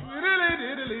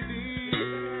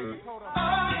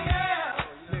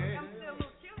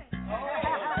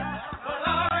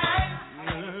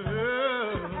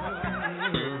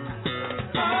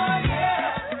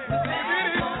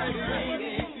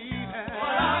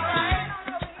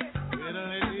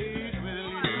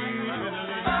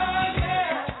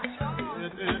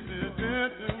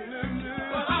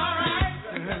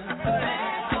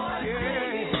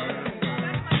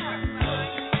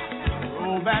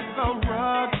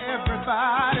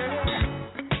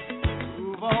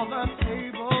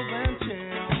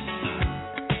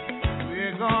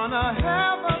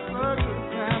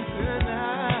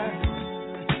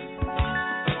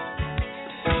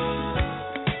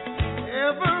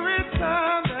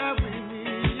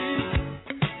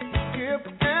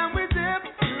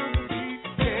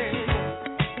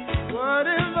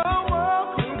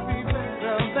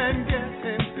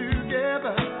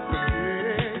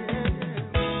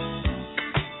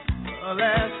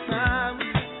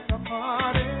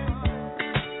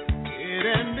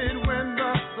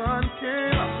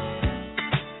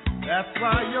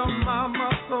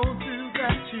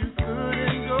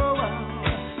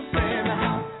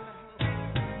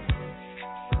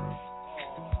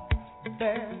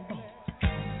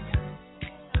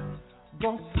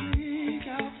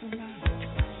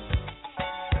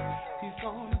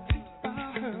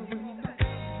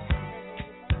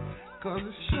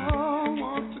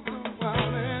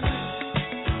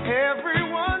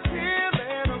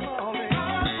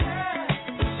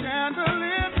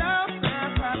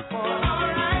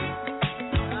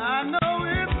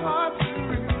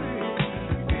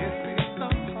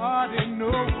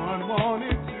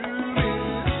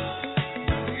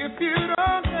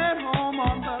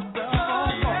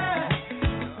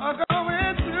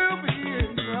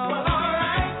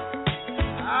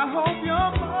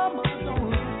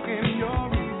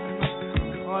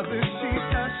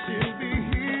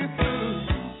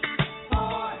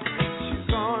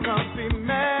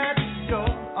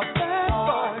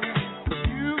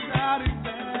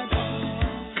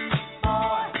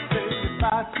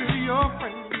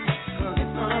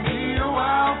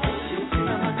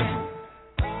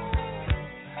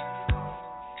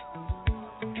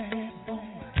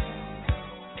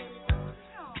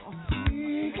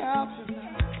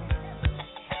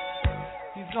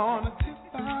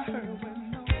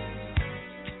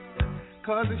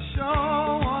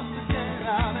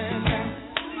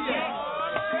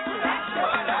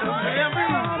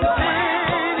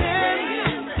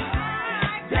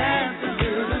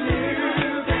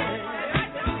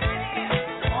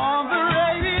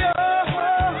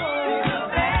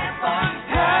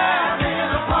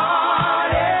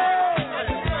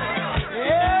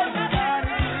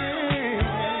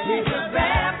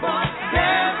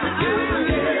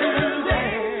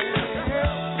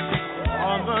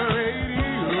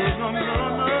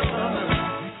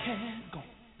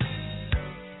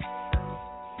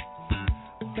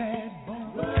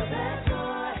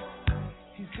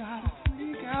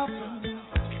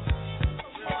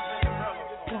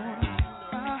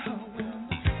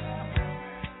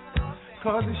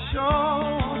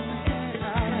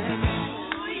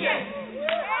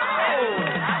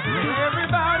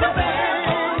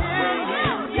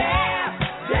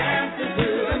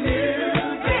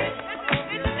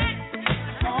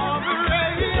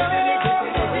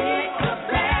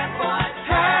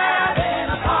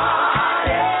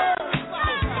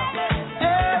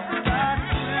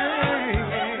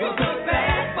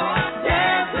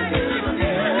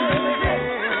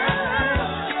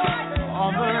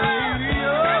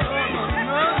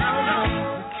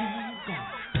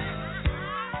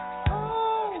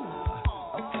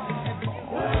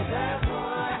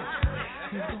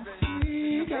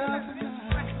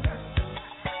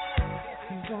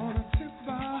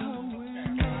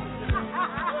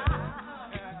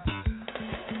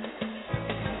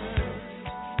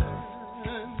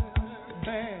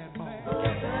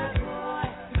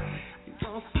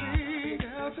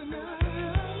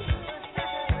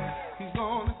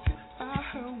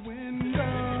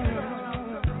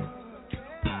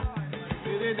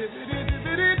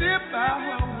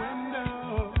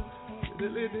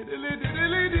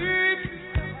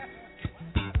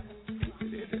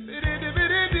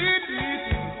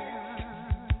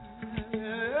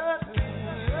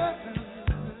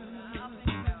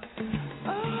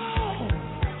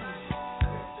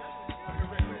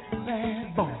 Bad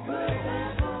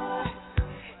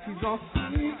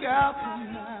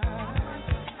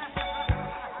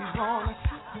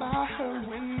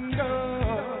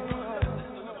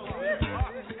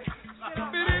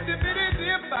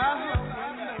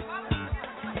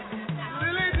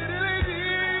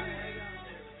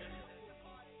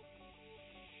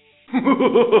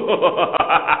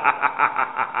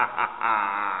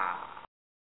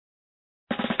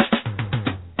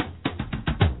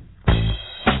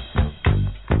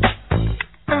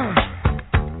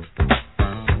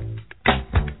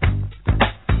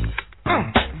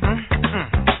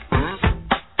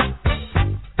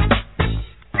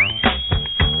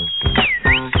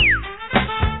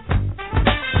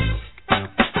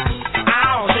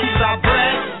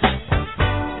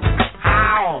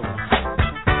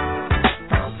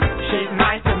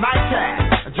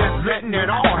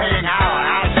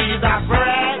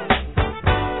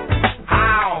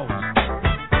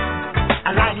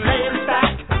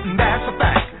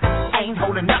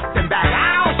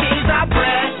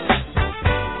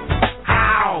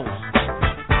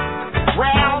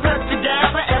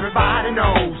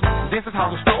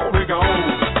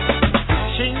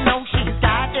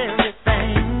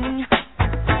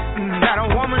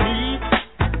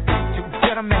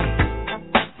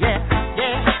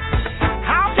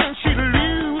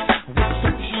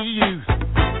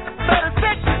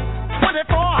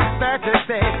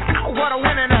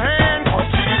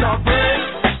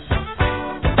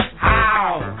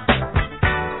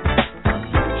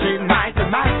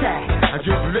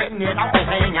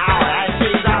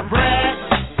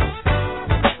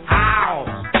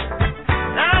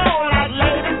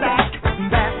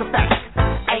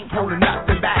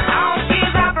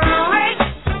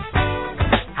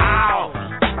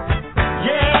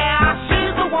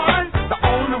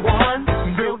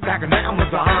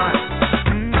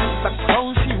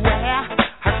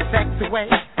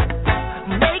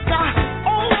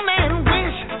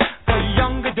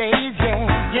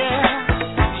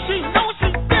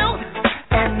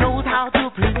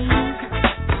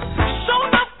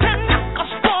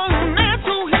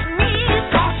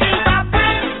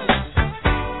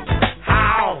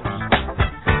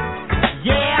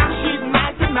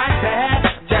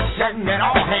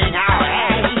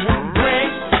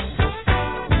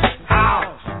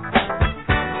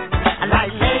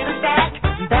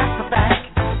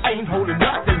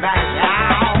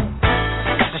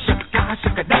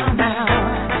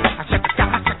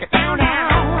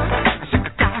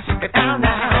Down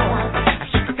now.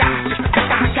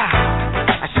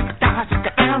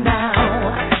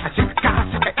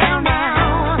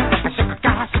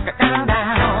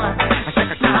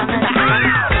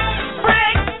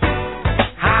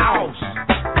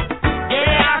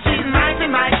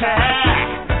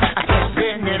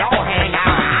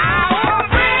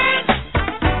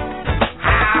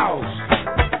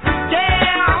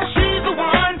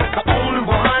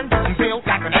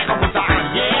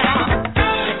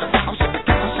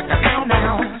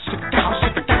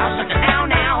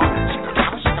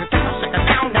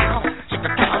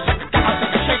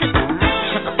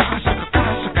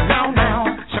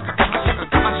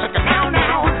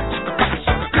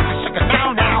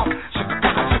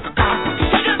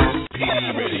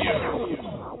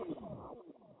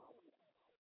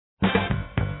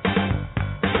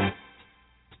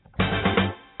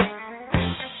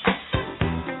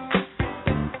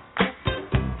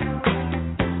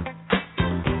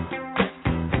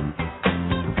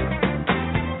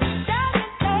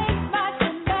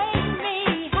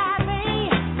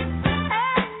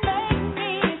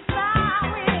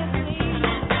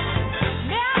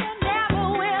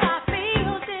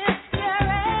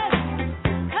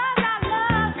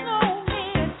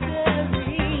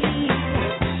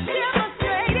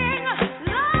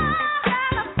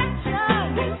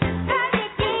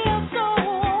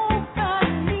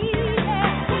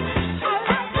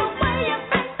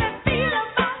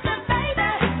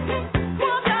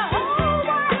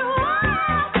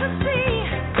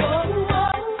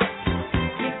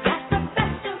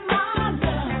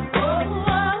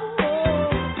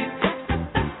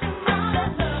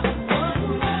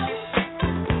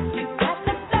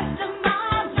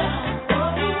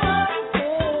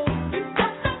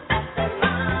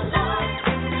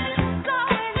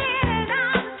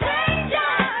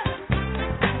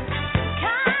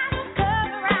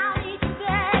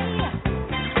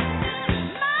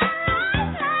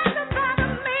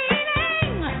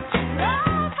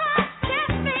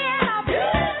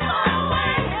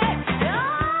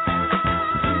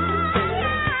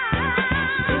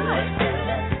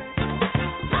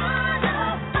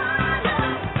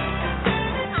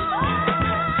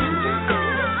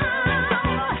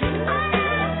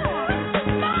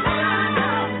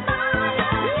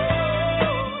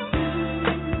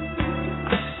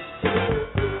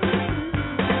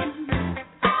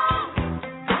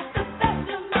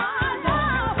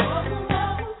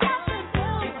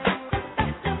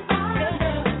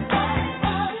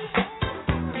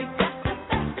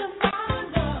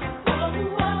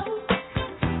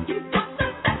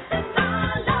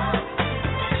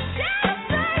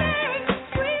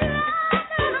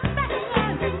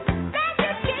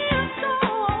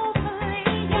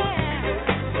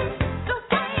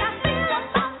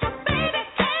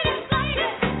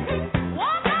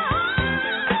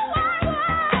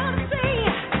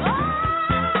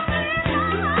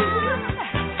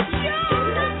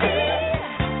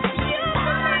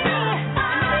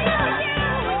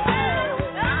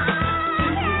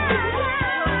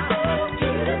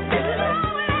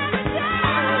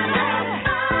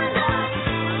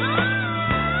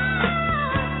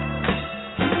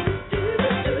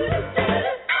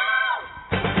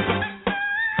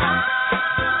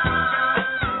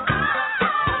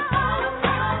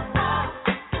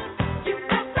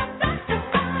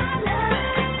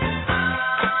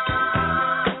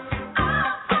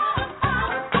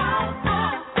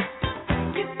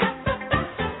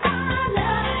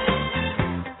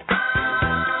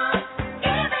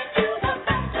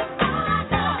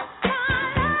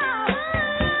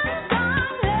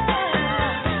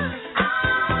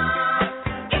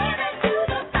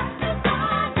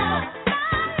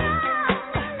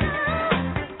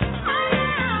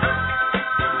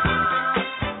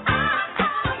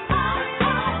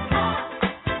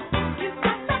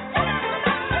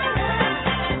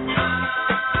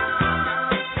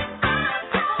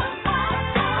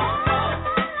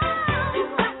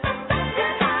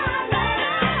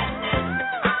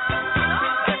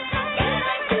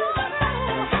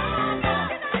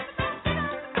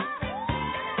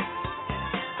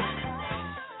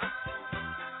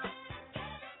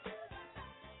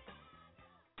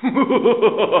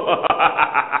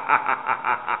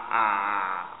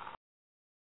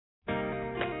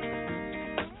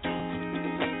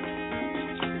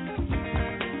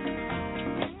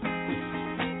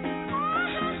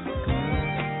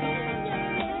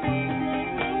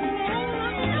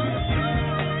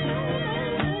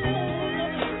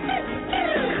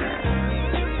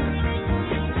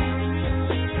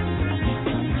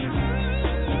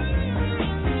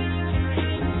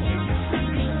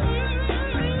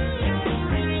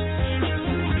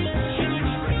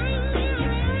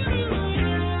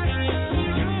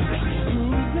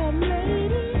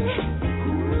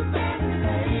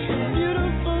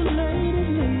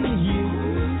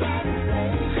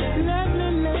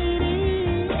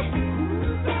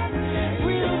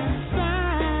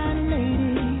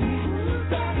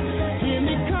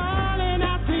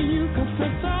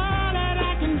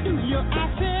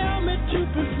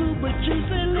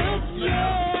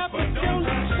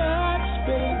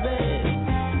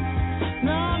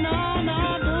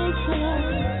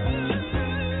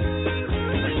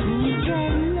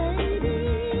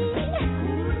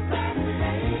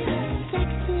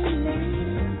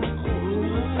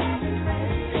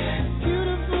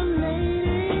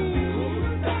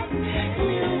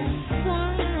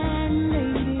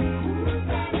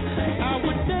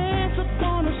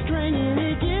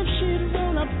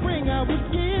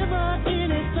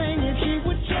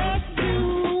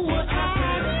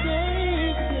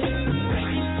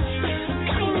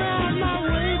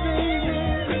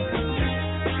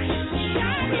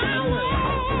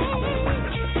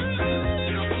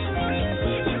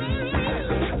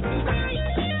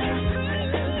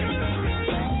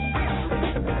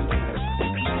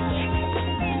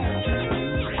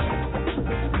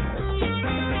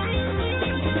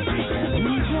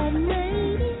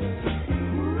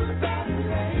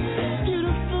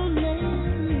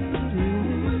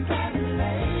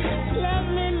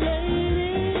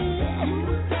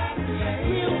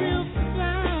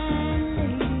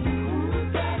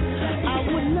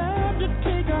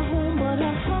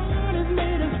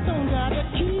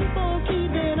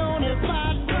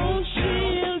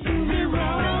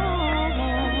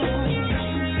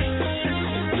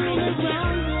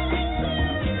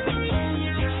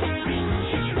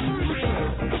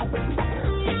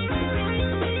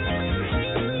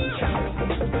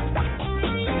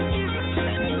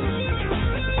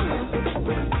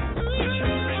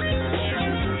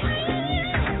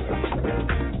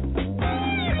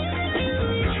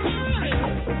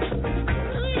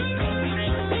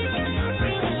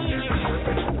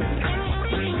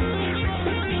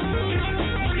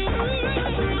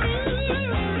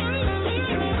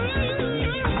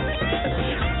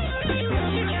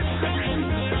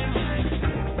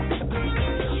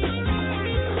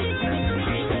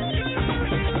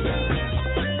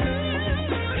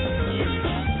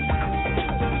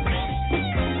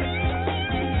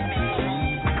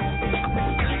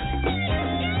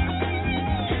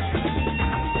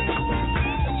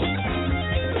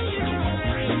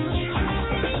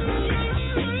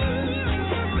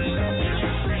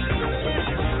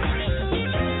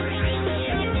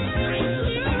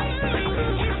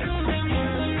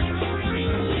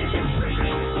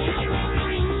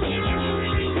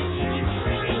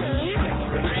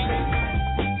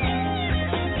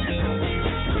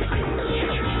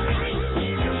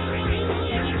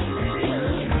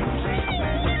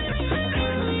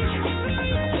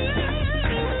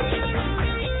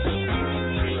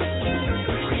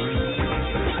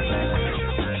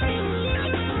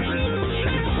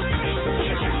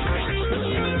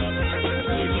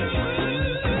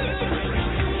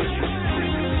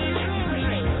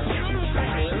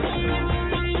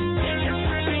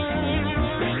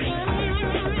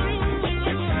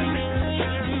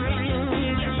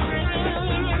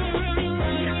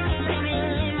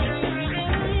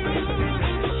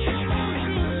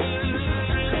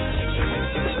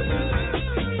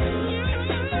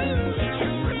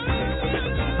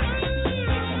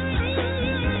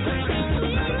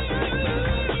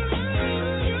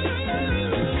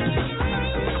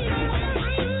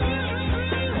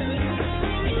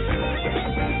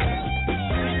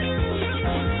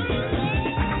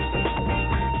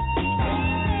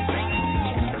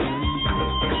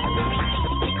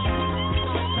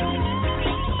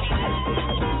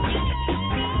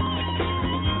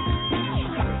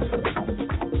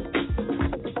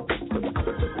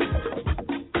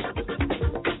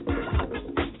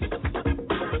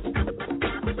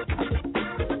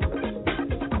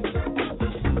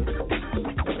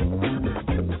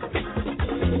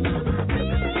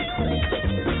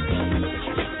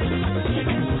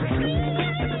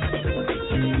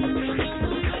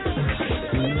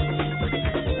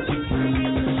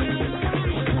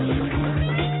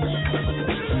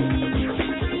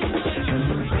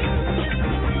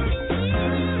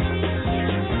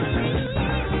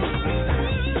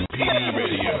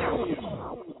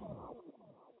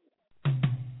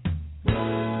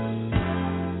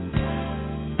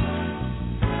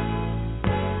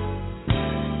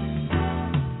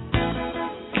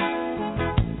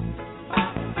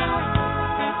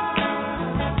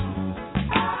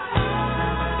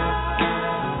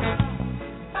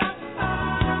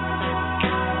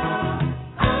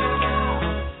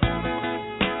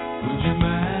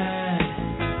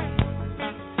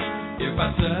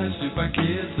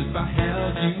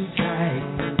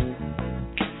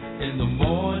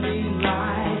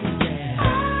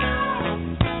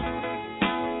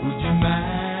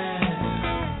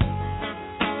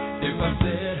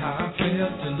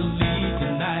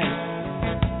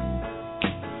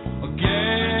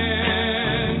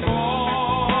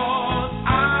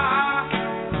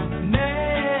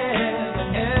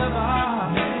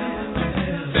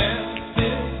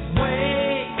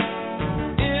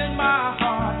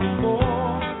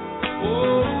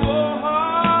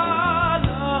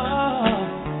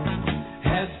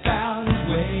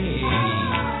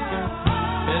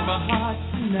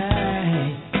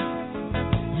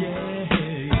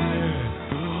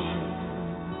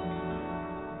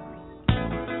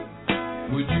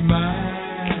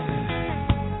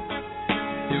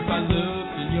 I look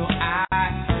in your eyes,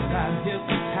 I'm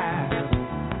hypnotized,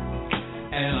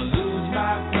 and I lose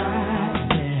my pride.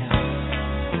 Yeah.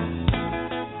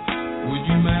 Would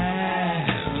you mind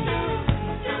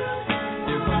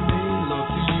if I made love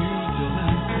to you till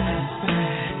I'm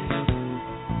satisfied?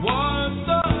 Once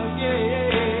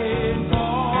again,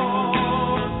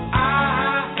 'cause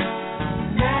I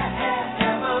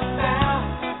never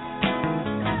felt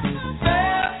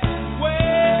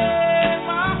way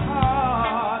my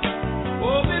heart.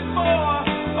 Oh, before,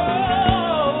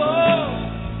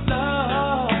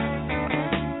 love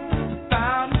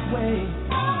found its way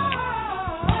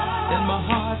in my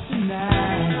heart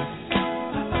tonight.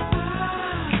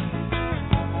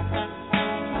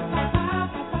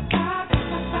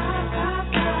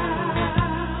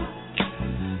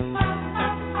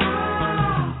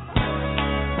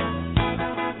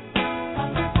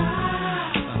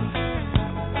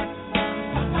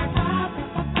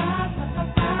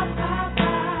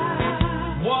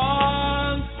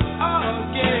 Once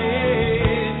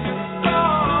again,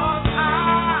 'cause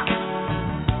I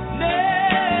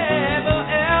never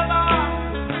ever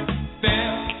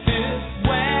felt this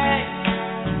way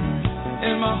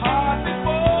in my heart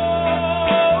before.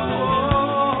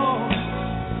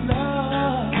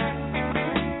 Love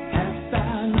has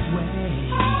found its way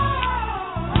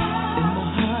in my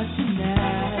heart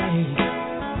tonight.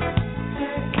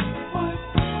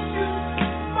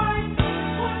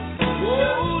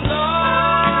 Oh, Lord,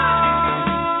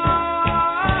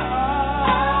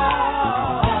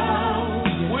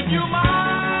 would you mind?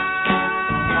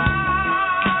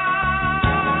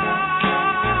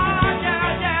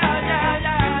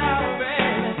 Yeah,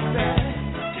 baby.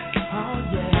 Oh,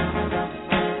 yeah.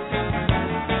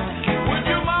 Would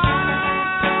you mind,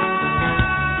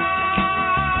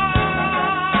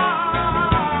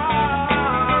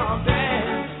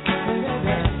 baby?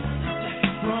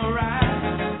 All right.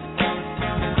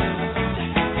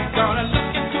 Gonna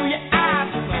look into your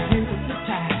eyes, I'm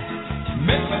hypnotized.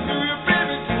 Messing through your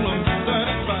baby till I'm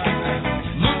satisfied.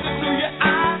 Look into your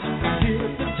eyes, I'm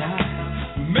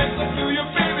hypnotized. Messing through your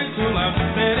baby till I'm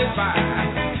satisfied.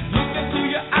 Look into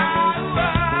your eyes,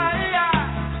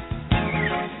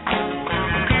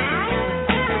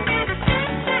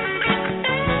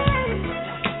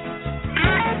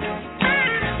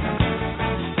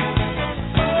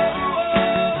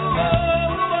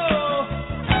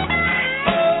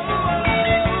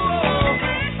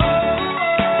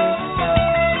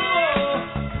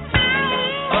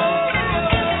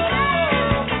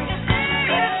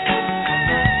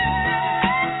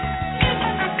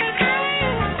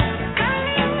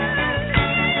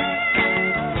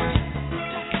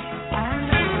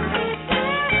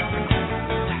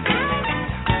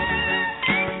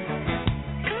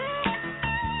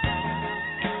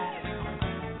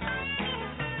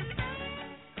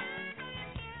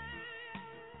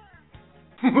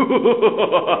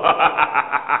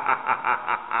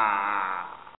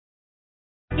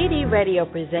 PD Radio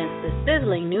presents the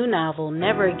sizzling new novel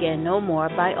Never Again No More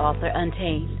by author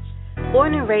Untamed.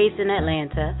 Born and raised in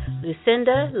Atlanta,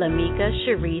 Lucinda, Lamika,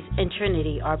 Sharice, and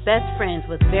Trinity are best friends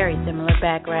with very similar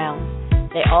backgrounds.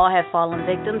 They all have fallen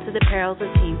victim to the perils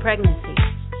of teen pregnancy.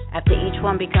 After each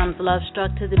one becomes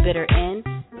love-struck to the bitter end,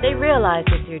 they realize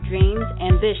that their dreams,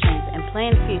 ambitions, and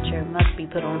planned future must be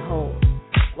put on hold.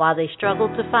 While they struggle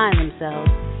to find themselves,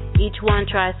 each one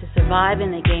tries to survive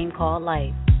in the game called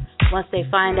life. Once they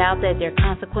find out that their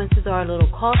consequences are a little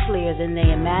costlier than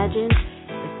they imagined,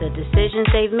 it's the decisions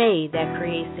they've made that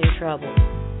creates their trouble.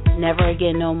 Never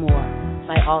Again No More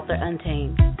by author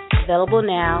Untamed. Available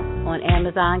now on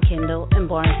Amazon, Kindle, and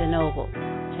Barnes & Noble.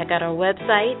 Check out our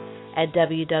website at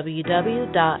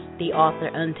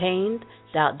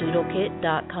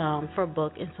www.theauthoruntamed.doodlekit.com for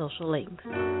book and social links.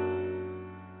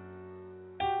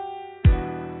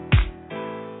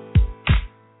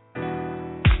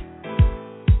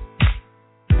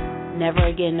 Never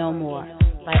Again No More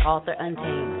by author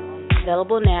Untamed.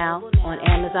 Available now on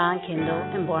Amazon, Kindle,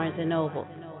 and Barnes & Noble.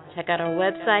 Check out our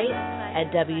website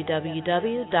at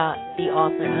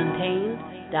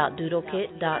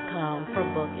www.theauthoruntamed.doodlekit.com for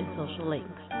book and social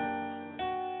links.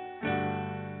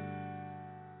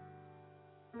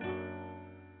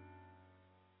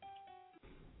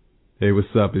 Hey,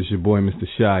 what's up? It's your boy, Mr.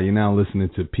 Shy. You're now listening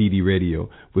to PD Radio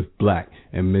with Black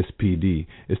and Miss PD.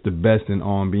 It's the best in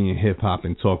R&B and hip-hop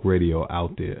and talk radio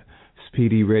out there. It's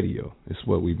PD Radio. It's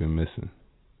what we've been missing.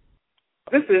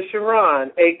 This is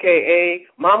Sharon, a.k.a.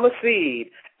 Mama Seed.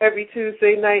 Every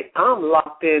Tuesday night, I'm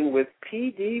locked in with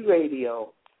PD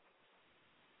Radio.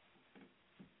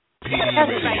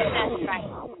 That's right.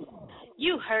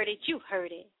 You heard it.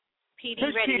 PD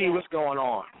Miss Radio. PD, what's going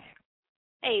on?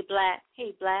 Hey, Black.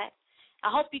 Hey, Black. I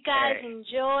hope you guys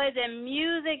enjoy the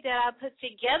music that I put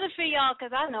together for y'all, because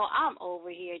I know I'm over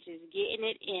here just getting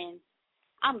it in.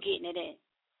 I'm getting it in.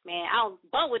 Man, I don't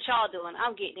know what y'all doing.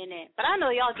 I'm getting it in. But I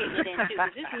know y'all getting it in, too,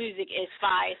 because this music is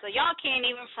fire, so y'all can't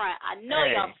even front. I know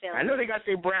y'all feeling it. I know they got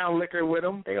their brown liquor with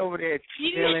them. They over there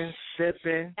chilling,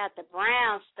 sipping. Got the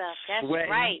brown stuff. That's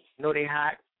sweating. Right. Know they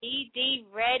hot. PD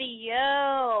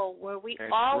Radio, where we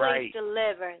always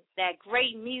deliver that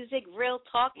great music, real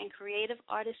talk, and creative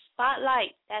artist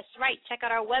spotlight. That's right. Check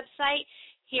out our website.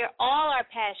 Hear all our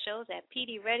past shows at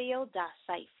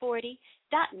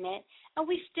pdradio.site40.net. And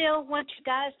we still want you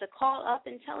guys to call up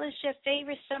and tell us your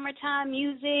favorite summertime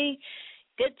music,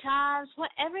 good times,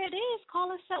 whatever it is.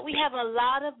 Call us up. We have a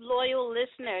lot of loyal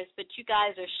listeners, but you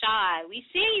guys are shy. We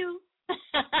see you.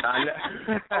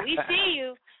 We see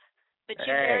you. But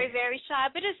you're very, very shy.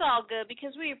 But it's all good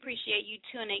because we appreciate you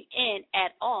tuning in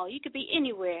at all. You could be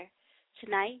anywhere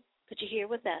tonight, but you're here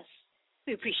with us.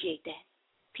 We appreciate that.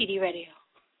 PD Radio.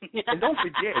 And don't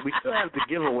forget, we still have the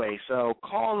giveaway. So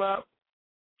call up.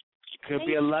 Could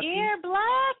be a lucky. Here,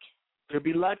 Black. Could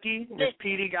be lucky. Miss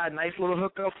PD got a nice little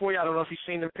hookup for you. I don't know if you've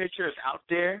seen the picture. It's out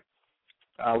there.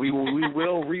 We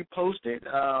will repost it.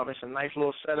 It's a nice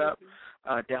little setup,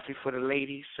 definitely for the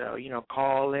ladies. So,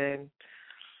 call in.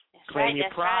 Claim your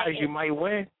prize. You might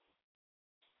win.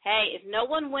 Hey, if no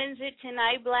one wins it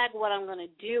tonight, Black, what I'm going to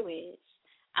do is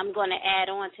I'm going to add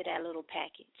on to that little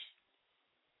package.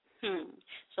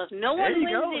 So if no one wins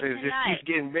it tonight, it just keeps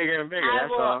getting bigger and bigger. I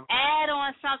That's will all. add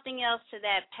on something else to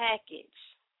that package.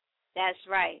 That's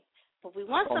right. But we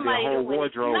want somebody to win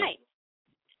it tonight.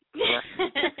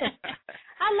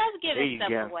 I love giving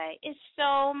stuff away. It's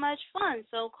so much fun.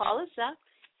 So call us up.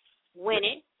 Win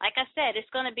it. Like I said, it's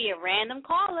going to be a random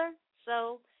caller,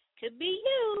 so could be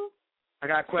you. I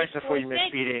got a question for you,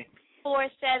 Miss PD.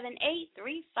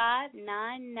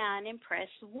 478-3599 and press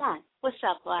 1. What's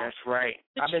up, Black? That's right.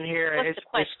 I've been hearing it's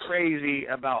crazy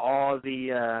about all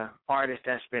the artists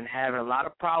that's been having a lot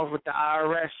of problems with the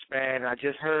IRS, man. I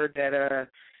just heard that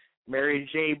Mary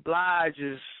J. Blige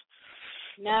is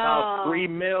about $3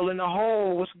 million in the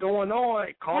hole. What's going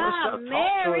on? Call us up,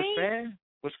 talk to us, man.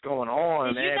 What's going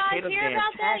on, man? Did you guys hear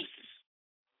about that?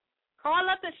 Call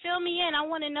up and fill me in. I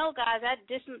want to know, guys.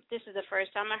 This is the first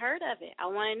time I heard of it. I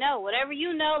want to know. Whatever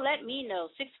you know, let me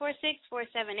know.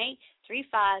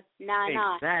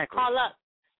 646-478-3599. Exactly. Call up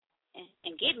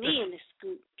and get me in the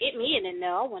scoop. Get me in the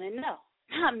know. I want to know.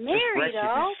 I'm married,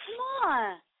 though. Come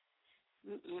on.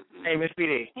 Hey, Miss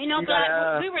PD. We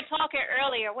were talking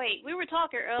earlier. We were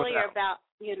talking earlier about,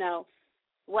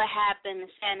 what happened, the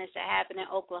sadness that happened in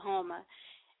Oklahoma.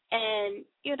 And,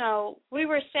 we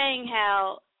were saying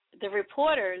how the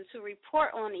reporters who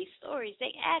report on these stories,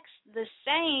 they ask the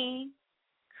same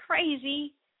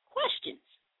crazy questions.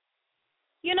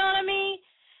 You know what I mean?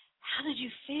 How did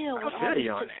you feel when all this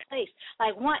took place?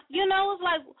 Like, it's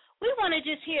like we want to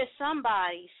just hear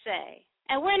somebody say,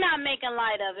 and we're not making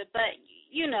light of it, but,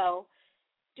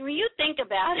 when you think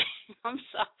about it, I'm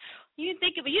sorry, you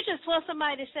just want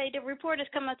somebody to say, the reporters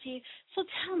come up to you, so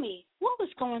tell me, what was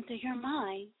going through your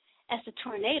mind as the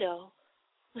tornado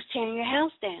was tearing your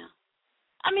house down?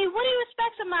 I mean, what do you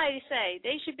expect somebody to say?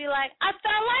 They should be like, I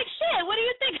felt like shit. What do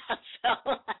you think I felt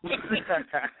like?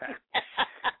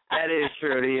 That is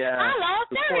true. I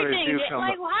lost everything.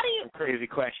 Like, how do you?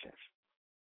 Crazy questions.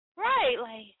 Right.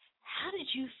 Like, how did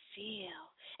you feel?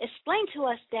 Explain to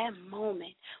us that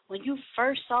moment when you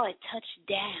first saw it touch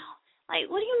down. Like,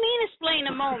 what do you mean explain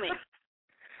the moment?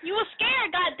 You were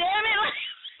scared, goddammit. Like,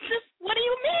 what do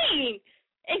you mean?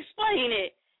 Explain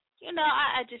it.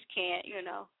 I just can't,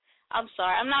 I'm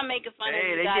sorry. I'm not making fun of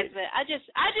you guys, but I just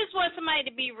want somebody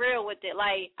to be real with it.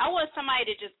 Like, I want somebody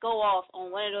to just go off on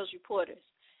one of those reporters.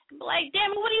 Like, damn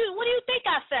it, what do you think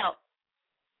I felt?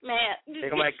 Man.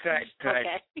 They're like,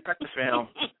 cut the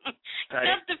film.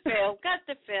 Cut the film.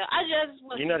 I just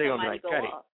want they're gonna be like, go cut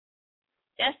off.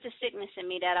 That's the sickness in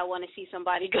me that I want to see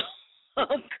somebody go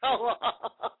off.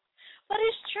 But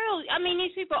it's true. I mean,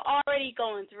 these people are already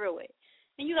going through it.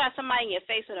 And you got somebody in your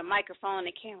face with a microphone and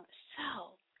a camera.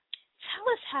 So, tell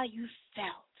us how you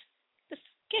felt. Just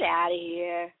get out of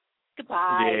here.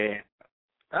 Goodbye. Yeah.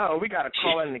 Oh, we got a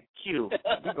call in the queue.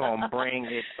 We're going to bring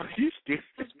it. You stupid.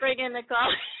 Let's bring in the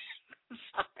call.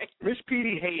 Sorry. Miss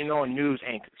PD hating on news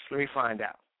anchors. Let me find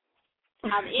out.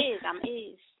 I'm is.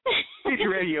 PD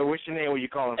Radio, what's your name? Where you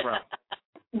calling from?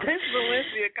 This is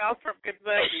Valencia, call from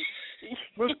Kentucky.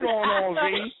 What's going on,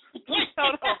 V?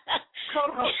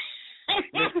 Hold on.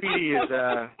 Miss PD is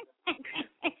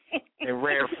in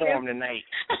rare form tonight.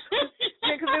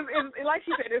 Yeah, because like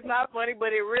she said, it's not funny,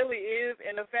 but it really is.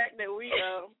 And the fact that we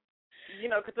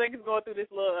Kentucky's going through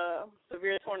this little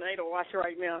severe tornado watch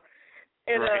right now.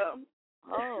 And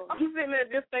I'm sitting there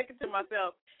just thinking to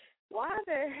myself, why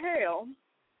the hell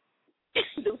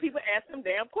do people ask them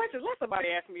damn questions? Let somebody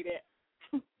ask me that.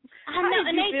 I know,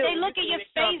 and they look at your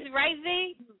face, right,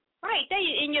 V? Right, they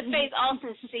in your face all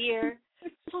sincere.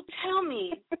 So tell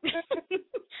me,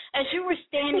 as you were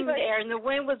standing there and the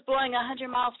wind was blowing 100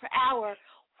 miles per hour,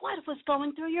 what was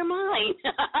going through your mind?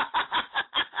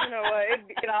 You know what?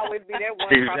 It always be that one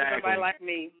probably somebody like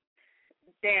me.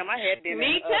 Damn, I had dinner.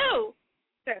 Me too.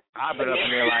 I've been up in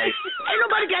there like, ain't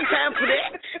nobody got time for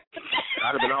that.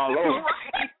 I'd have been all over.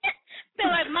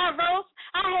 Feel like my roast,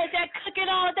 I had that cooking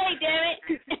all day, damn it.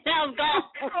 And I was gone.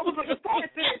 I was looking forward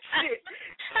to that shit.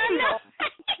 I know.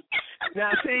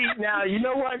 Now, you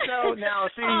know what, though? Now,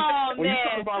 see, when you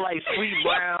talk about, like, Sweet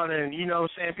Brown and, you know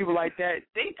what I'm saying, people like that,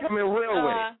 they come in real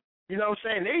with it. You know what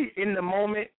I'm saying? They, in the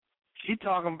moment, she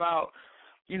talking about,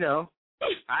 you know,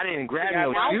 I didn't grab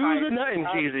no shoes or nothing,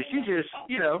 Jesus. She just,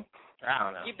 you know, I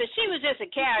don't know. But she was just a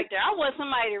character. I want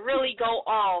somebody to really go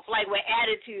off, like, with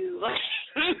attitude. Like,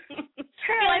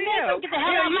 man, get the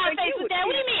hell out of my face with that.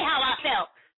 What do you mean how I felt?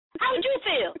 How would you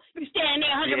feel? You standing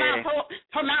there 100 miles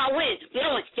per mile wind,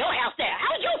 blowing your house down.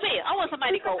 How would you feel? I want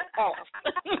somebody to go off.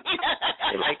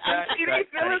 Like that. She be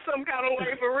feeling some kind of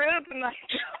way for real tonight.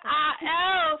 I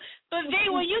know. But, V,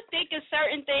 when you think of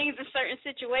certain things in certain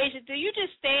situations, do you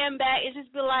just stand back and just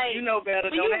be like, you know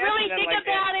better. When Don't you really like think that.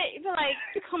 about it, you be like,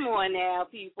 come on now,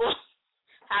 people.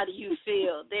 How do you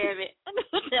feel? Damn it.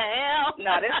 What the hell?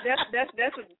 No, that's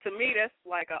to me, that's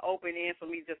like an open end for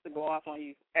me just to go off on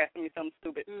you, asking me something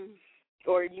stupid. Mm.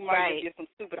 Or you might just get some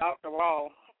stupid off the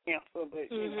wall answer, but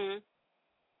you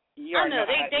know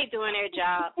they doing their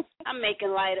job. I'm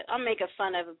making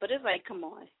fun of it, but it's like, come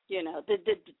on, you know, the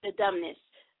dumbness.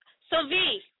 So V,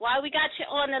 while we got you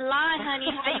on the line,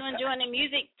 honey, how you enjoying the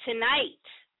music tonight?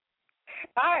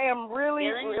 I am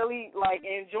really like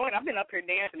enjoying. I've been up here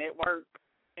dancing at work,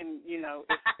 and you know,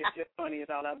 it's just funny as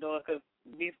all outdoors because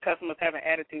these customers having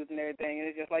attitudes and everything, and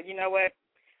it's just like, you know what?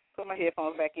 Put my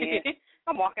headphones back in.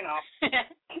 I'm walking off.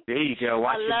 There you go.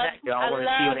 Watch your back, y'all. I want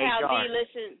to see you in HR.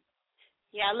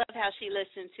 I love how she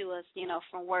listened to us, you know,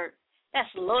 from work. That's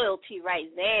loyalty right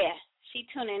there. She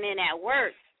tuning in at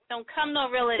work. Don't come no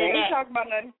realer than that. They ain't talking about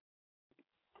nothing.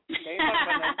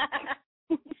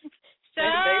 So,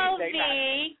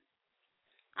 V,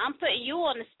 I'm putting you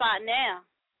on the spot now.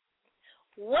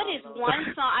 What is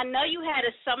one song? I know you had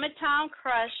a summertime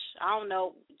crush. I don't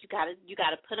know. You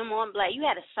gotta put them on blast. You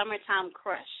had a summertime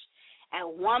crush at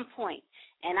one point,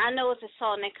 and I know it's a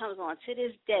song that comes on to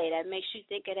this day that makes you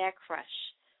think of that crush.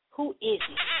 Who is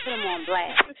it? Put them on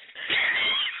blast.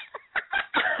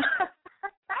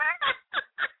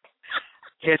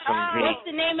 What's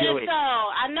the name of the song?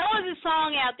 I know it's a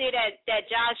song out there that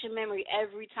jogs your memory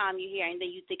every time you hear it, and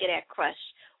then you think of that crush.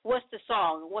 What's the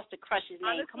song? What's the crush's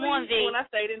name? Honestly, Come on, V. When I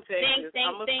stayed in Texas,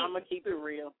 I'm going to keep it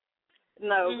real.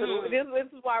 No, this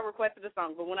is why I requested the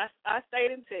song. But when I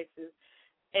stayed in Texas,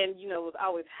 and, you know, it was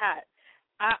always hot,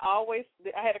 I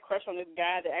had a crush on this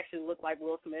guy that actually looked like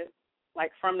Will Smith, like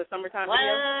from the Summertime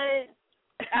video.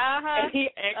 And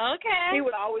he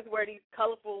would always wear these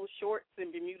colorful shorts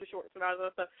and Bermuda shorts and all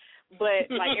that stuff. But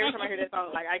like every time I hear that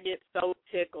song, like I get so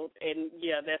tickled. And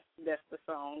yeah, that's the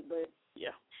song. But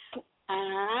yeah.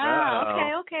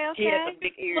 Okay. He had the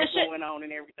big ears going on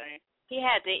and everything. He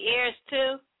had the ears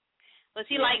too. Was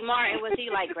he like Martin? Was he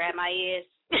like grab my ears?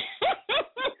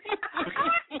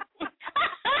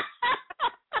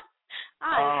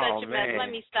 I'm such a mess.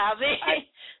 Let me stop it.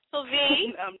 So V.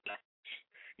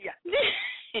 Yeah.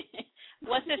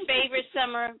 What's the favorite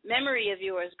summer memory of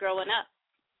yours growing up?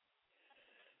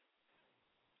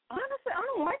 Honestly, I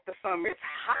don't like the summer. It's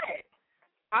hot.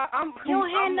 I'm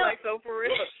like so for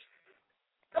real.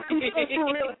 I'm so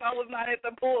for real. If I was not at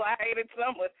the pool, I hated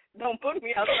summer. Don't put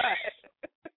me outside.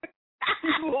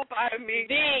 You will find me.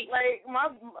 Like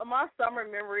my summer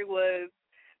memory was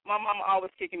my mama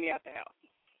always kicking me out the house.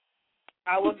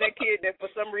 I was that kid that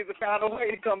for some reason found a way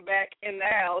to come back in the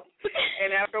house, and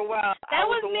after a while, I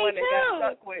was the one that got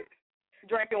stuck with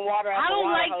drinking water out the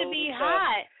water hose. I don't like to be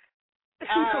hot.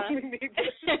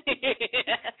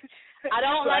 I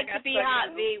don't like to be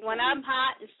hot, V. When I'm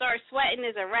hot and start sweating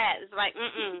as a rat, it's like,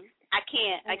 I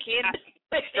can't.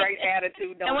 Straight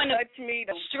attitude. Don't touch me.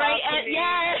 Don't talk to me.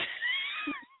 Yes.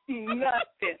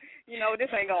 Nothing. You know,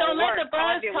 this ain't going to work. Don't let the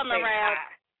buzz come around.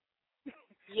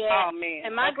 Yeah. Oh, man.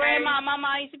 And my grandma, my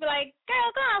mom used to be like,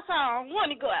 girl, go outside. I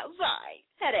want to go outside.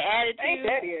 Had an attitude. Ain't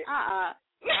that it? I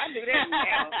do that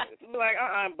now. Like,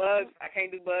 bugs. I can't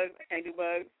do bugs.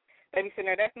 Baby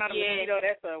center, that's not a mosquito,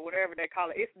 that's a whatever they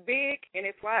call it. It's big and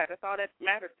it flies. That's all that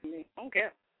matters to me. I don't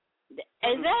care.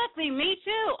 Exactly, me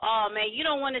too. Oh man, you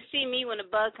don't want to see me when a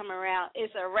bug come around.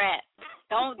 It's a rat.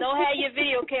 Don't have your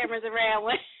video cameras around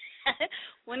when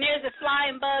when there's a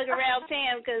flying bug around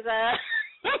town, because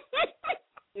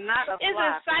not a it's fly,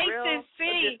 a sight for real? to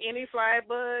see. Just any fly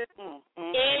bug.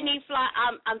 Any fly.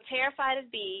 I'm terrified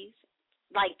of bees.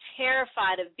 Like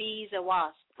terrified of bees and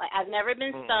wasps. Like I've never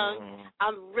been stung.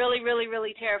 I'm really, really,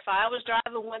 really terrified. I was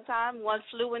driving one time. One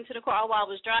flew into the car while I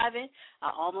was driving.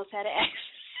 I almost had an accident.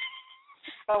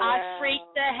 Oh, wow. I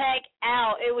freaked the heck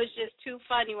out. It was just too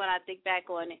funny when I think back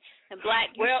on it. And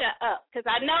Black, you shut up, because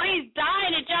I know he's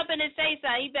dying to jump in and say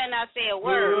something. He better not say a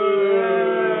word.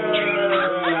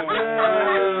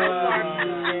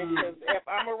 If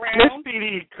I'm around,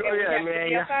 PD,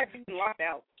 man. Outside, you can lock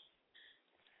out.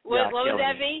 What was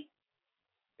that, V?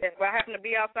 If I happen to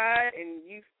be outside and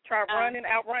you try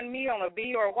outrun me on a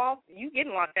bee or a wasp, you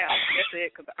getting locked out. That's it,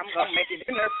 because I'm going to make it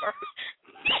in there first.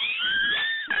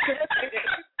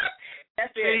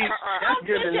 That's it. That's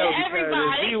good to know, because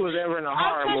if he was ever in a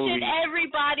horror movie, I'm pushing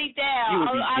everybody down.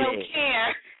 I don't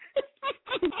care.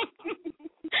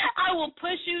 I will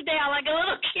push you down like a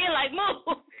little kid, like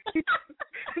move.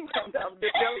 You're going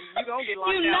to get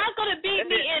locked out. You're not going to beat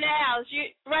me in the house.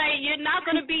 You're not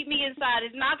going to beat me inside.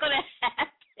 It's not going to happen.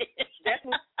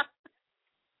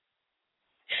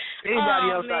 Anybody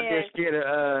else out there scared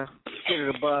of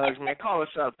the bugs, man, call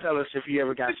us up. Tell us if you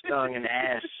ever got stung in the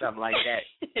ass or something like that.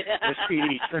 Miss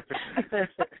PD.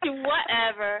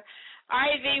 Whatever. All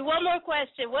right, V, one more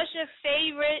question. What's your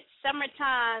favorite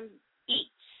summertime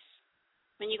eats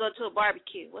when you go to a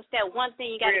barbecue? What's that one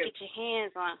thing you got to get your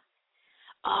hands on?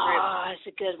 Oh, it's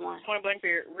a good one. Point blank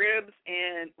period. Ribs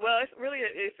and, well, it's really,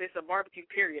 if it's a barbecue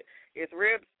period, it's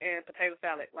ribs and potato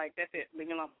salad. Like, that's it.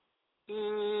 Leave me alone.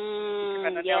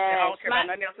 I don't care about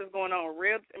nothing else that's going on.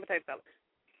 Ribs and potato salad.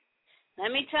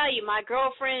 Let me tell you, my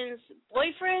girlfriend's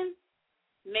boyfriend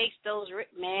makes those,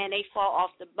 man, they fall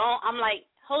off the bone. I'm like,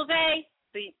 Jose,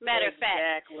 matter of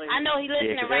fact, I know he's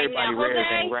listening right now.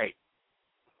 Jose,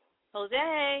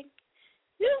 Jose,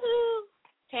 yoo-hoo,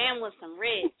 Tam with some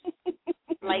ribs,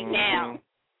 like now.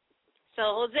 So,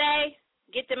 Jose,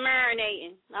 get the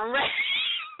marinating. I'm ready.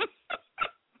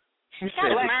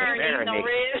 Gotta marinate some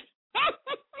ribs.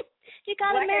 You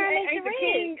gotta marinate the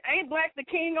ribs. Ain't Black the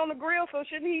king on the grill, so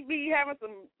shouldn't he be having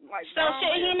some, like... So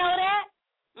should he know that?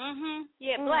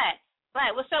 Yeah, Black.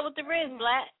 Black, what's up with the ribs,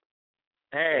 Black?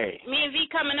 Hey. Me and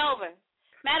V coming over.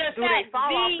 Matter of fact, they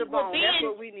fall V off the bone? That's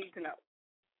what we need to know.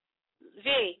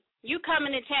 V, you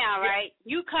coming to town, right?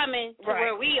 You coming to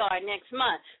where we are next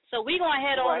month. So we gonna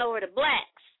head on over to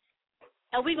Black's,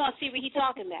 and we gonna see what he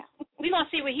talking about. We gonna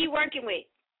see what he working with.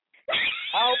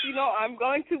 I hope you know I'm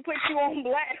going to put you on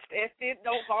blast if it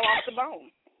don't fall off the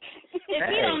bone. If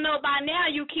you don't know by now,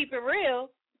 you keep it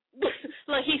real.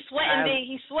 Look, he's sweating,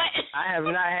 He's sweating. I have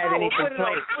not had any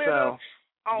complaints, so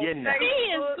you know.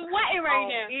 He is sweating right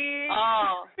now.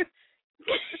 Oh.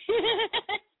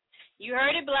 You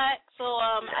heard it, Black. So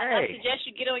I suggest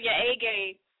you get on your A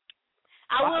game.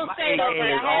 I will say though,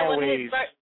 I had one of his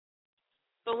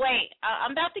but wait,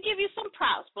 I'm about to give you some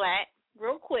props, Black,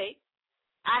 real quick.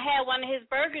 I had one of his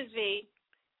burgers, V.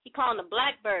 He called them the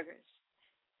black burgers.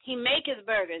 He make his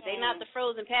burgers. They not the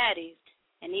frozen patties.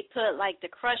 And he put, like, the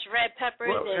crushed red peppers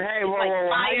and fire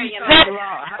in your mouth.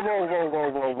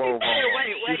 Whoa.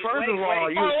 Wait. First of all,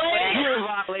 you in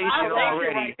violation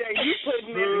already. You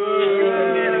putting it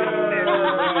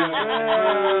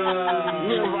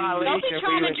Don't be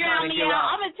trying to drown me out.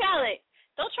 I'm going to tell it.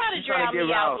 Don't try to drown me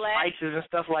out, Black. Spices and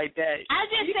stuff like that. I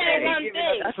just said one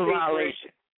thing. That's a violation.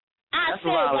 I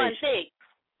said one thing.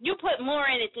 You put more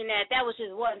in it than that. That was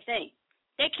just one thing.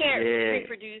 They can't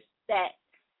reproduce that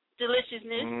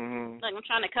deliciousness. Like I'm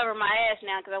trying to cover my ass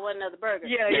now because I want another burger.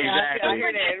 Yeah, exactly. I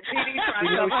hear that. PD trying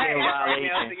to cover my ass right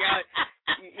now.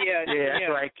 So that's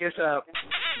right. Kiss up.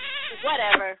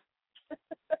 Whatever.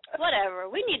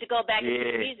 We need to go back into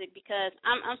the music because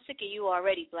I'm sick of you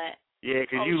already, Black. Yeah,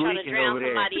 because you leaking over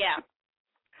there. Somebody out.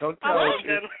 Don't tell us.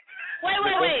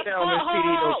 Wait.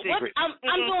 Hold.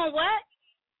 I'm doing what?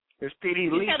 There's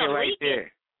PD leaking right there.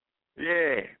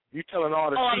 Yeah, you telling all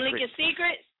the secrets. I'm leaking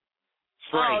secrets?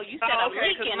 Right. Oh, you said I'm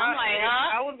leaking. I'm like,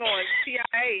 huh? I was going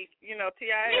TIA,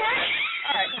 TIA.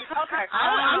 Yeah. Okay.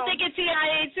 I'm thinking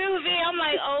TIA too, V. I'm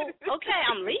like, oh, okay,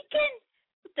 I'm leaking?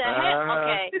 What the heck?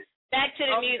 Okay, back to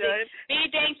the music.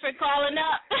 V, thanks for calling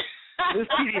up. This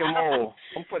PD a mole.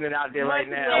 I'm putting it out there right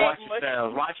now.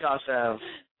 Watch yourselves.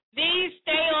 These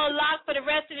stay on lock for the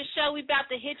rest of the show. We about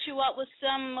to hit you up with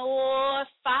some more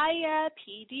fire.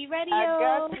 PD Radio. I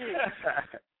got you.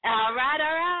 All right.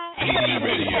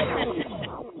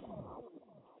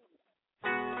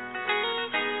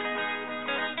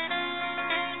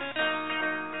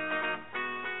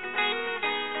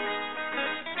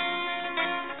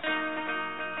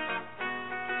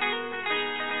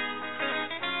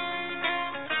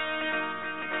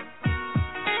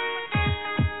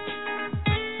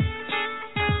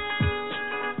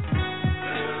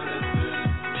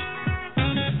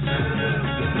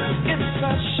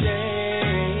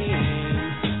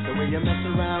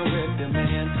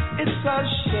 It's a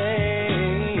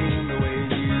shame the way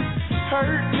you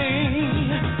hurt me.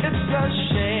 It's a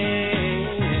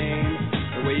shame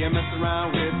the way you mess around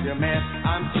with your man.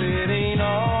 I'm sitting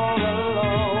all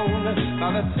alone by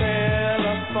the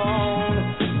telephone,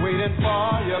 waiting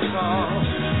for your call.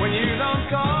 When you don't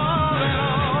call at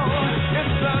all,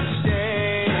 it's a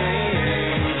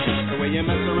shame the way you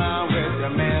mess around with your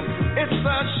man. It's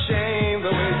a shame the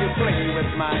way you play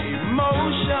with my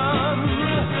emotions.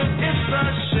 It's a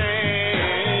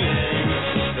shame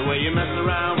the way you mess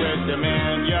around with your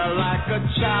man. You're like a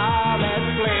child at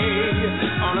play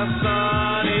on a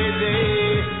sunny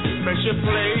day. First you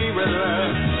play with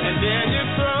her and then you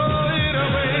throw it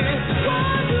away.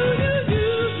 Why do you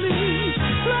use me?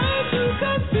 Try to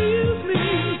confuse me.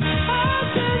 How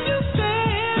can you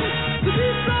stand to be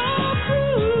so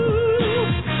cruel?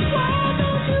 Why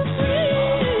don't you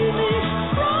free me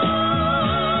from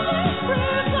this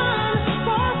prison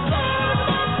for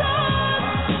my time?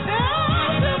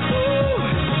 As a fool,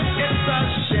 it's a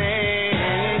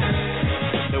shame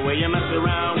the way you mess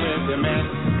around with your man.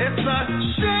 It's a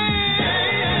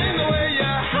shame the way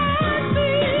you hurt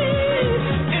me.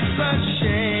 It's a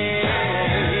shame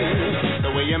the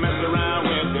way you mess around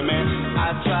with your man.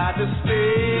 I tried to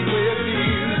stay with you,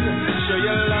 show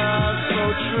your love so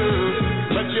true,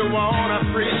 but you won't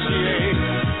appreciate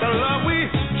the love we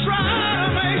try to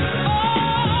make.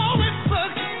 Oh, it's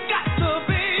got to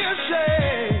be a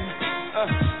shame.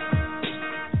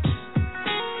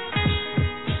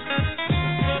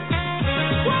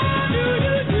 Why do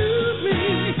you use me?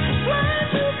 Try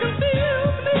to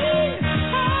confuse me.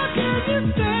 How can you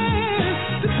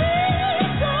stand to be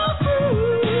so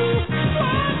cruel?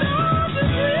 Why don't you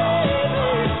free me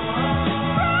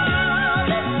from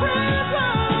this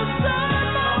prison side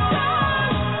by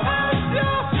side? As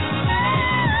your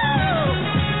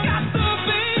got to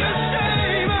be a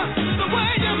shame the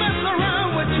way you mess around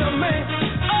with your man.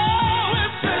 Oh,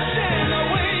 it's a shame the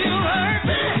way you hurt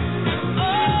me.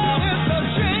 Oh, it's a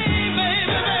shame,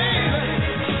 baby,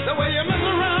 the way you mess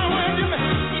around with your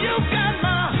man. You got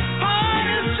my heart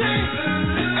in chains,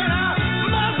 and I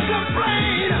must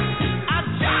complain. I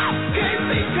just can't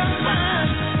be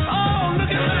confined. Oh,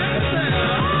 look at that.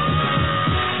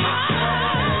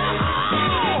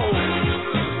 Oh,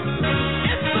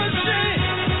 it's a shame.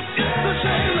 It's a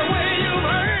shame the way you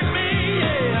hurt me.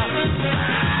 Yeah.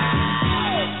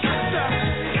 Oh,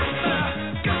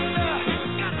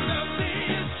 gotta be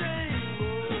a shame.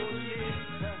 Oh, yeah.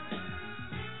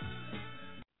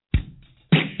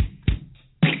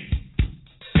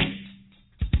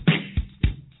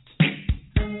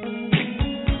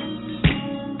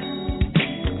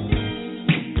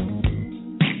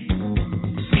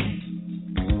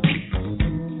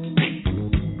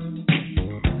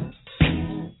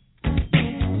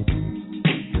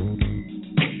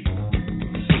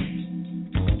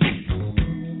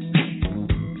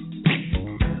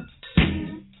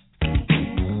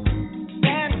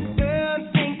 That girl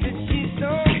thinks that she's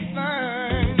so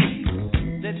fine,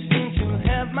 that seems to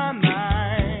have my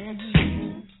mind.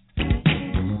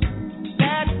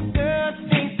 That girl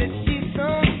thinks that she's so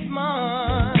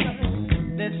smart,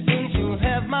 that seems to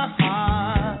have my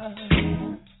heart.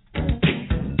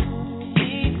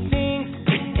 She thinks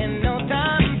in no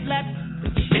time flat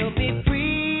she'll be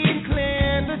free and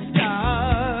clear to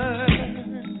start.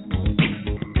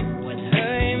 With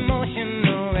her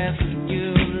emotional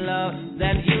rescue love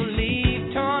that you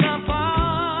leave torn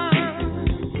apart.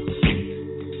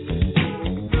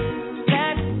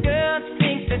 That girl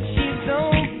thinks that she's so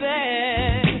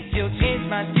bad, she'll change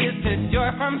my tears to joy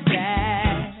from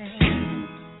sad.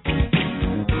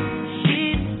 She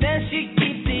says she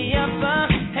keeps the upper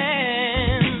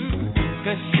hand,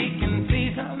 'cause she can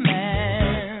please her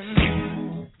man.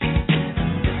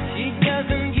 She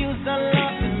doesn't use a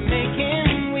lot to make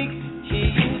him weak. She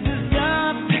uses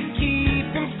love to keep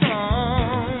him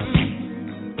strong.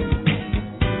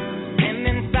 And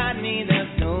inside me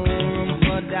there's no room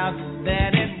for doubt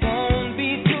that it won't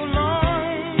be too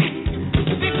long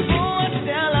before I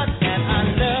tell her that I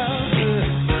love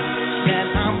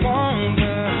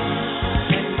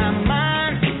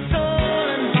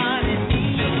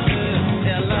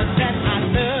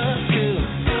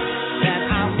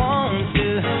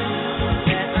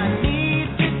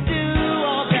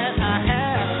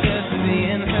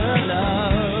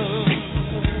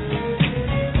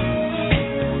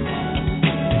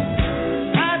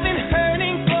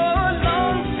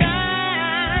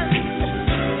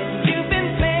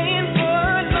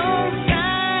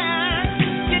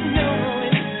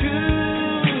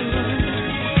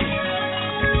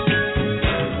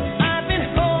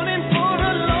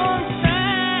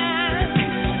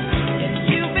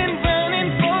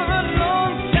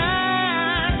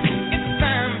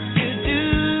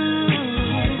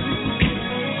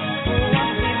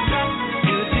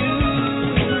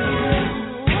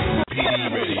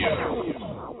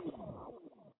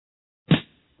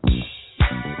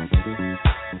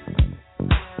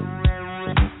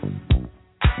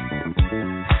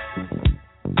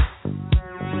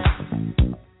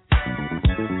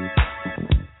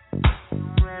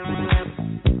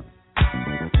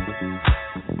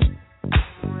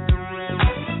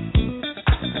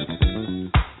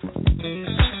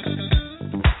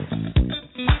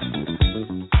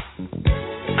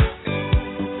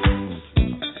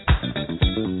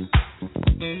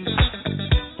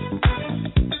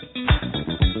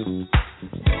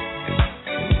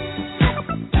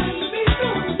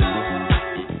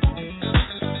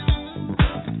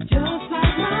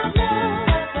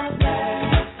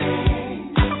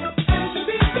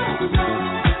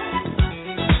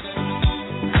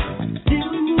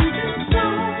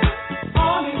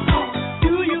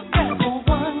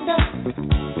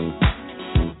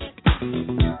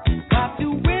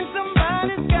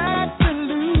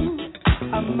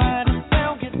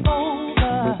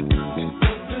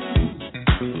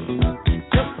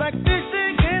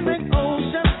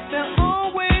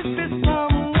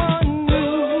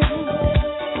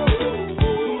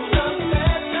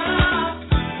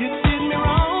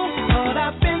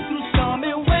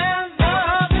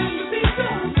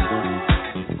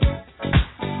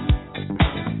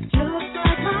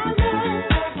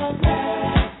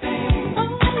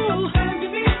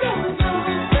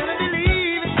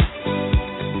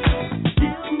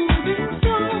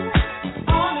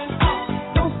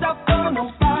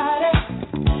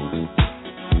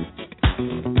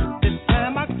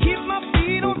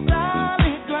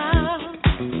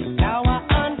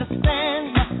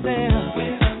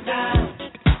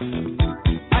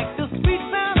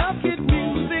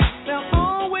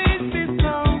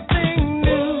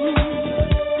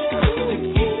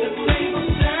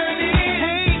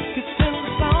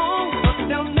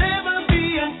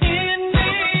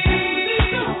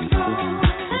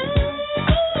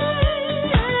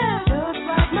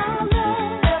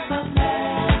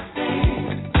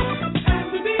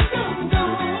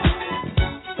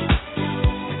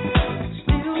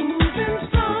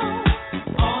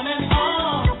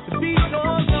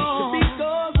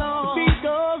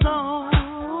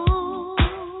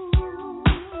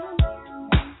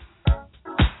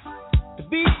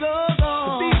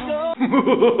Don't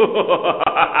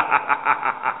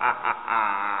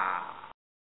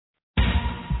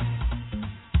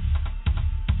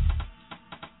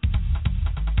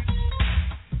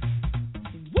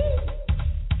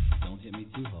hit me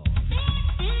too hard.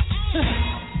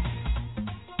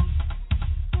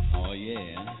 Oh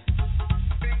yeah.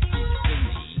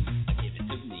 Give it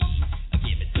to me.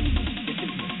 Give it to me.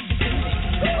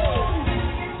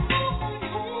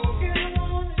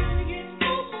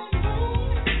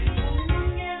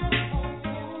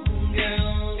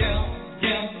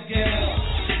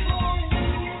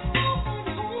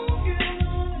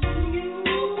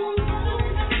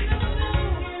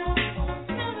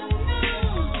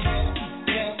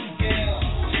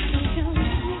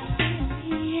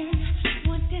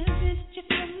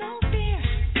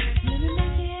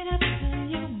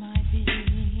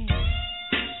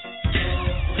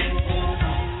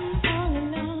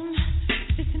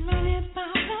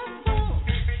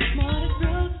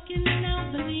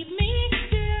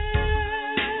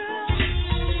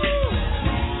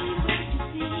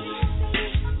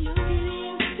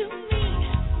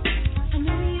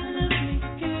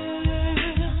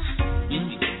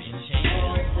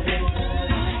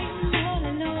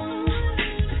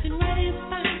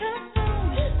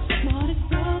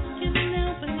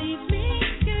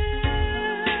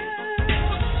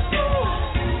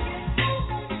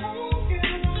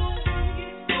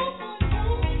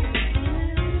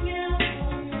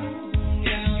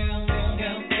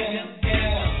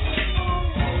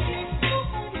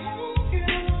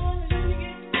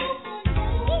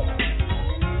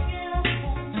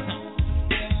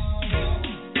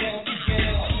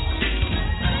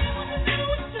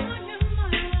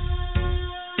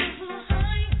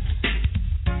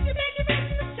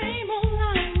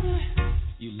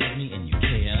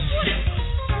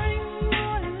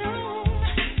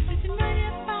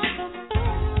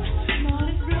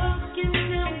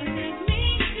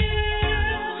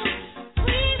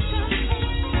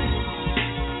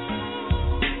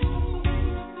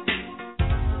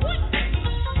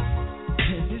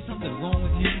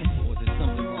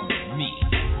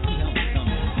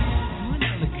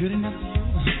 Good enough for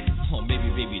you? Or maybe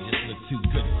baby just look too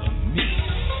good for me.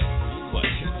 But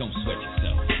don't sweat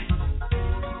yourself.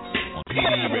 On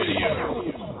PD Radio.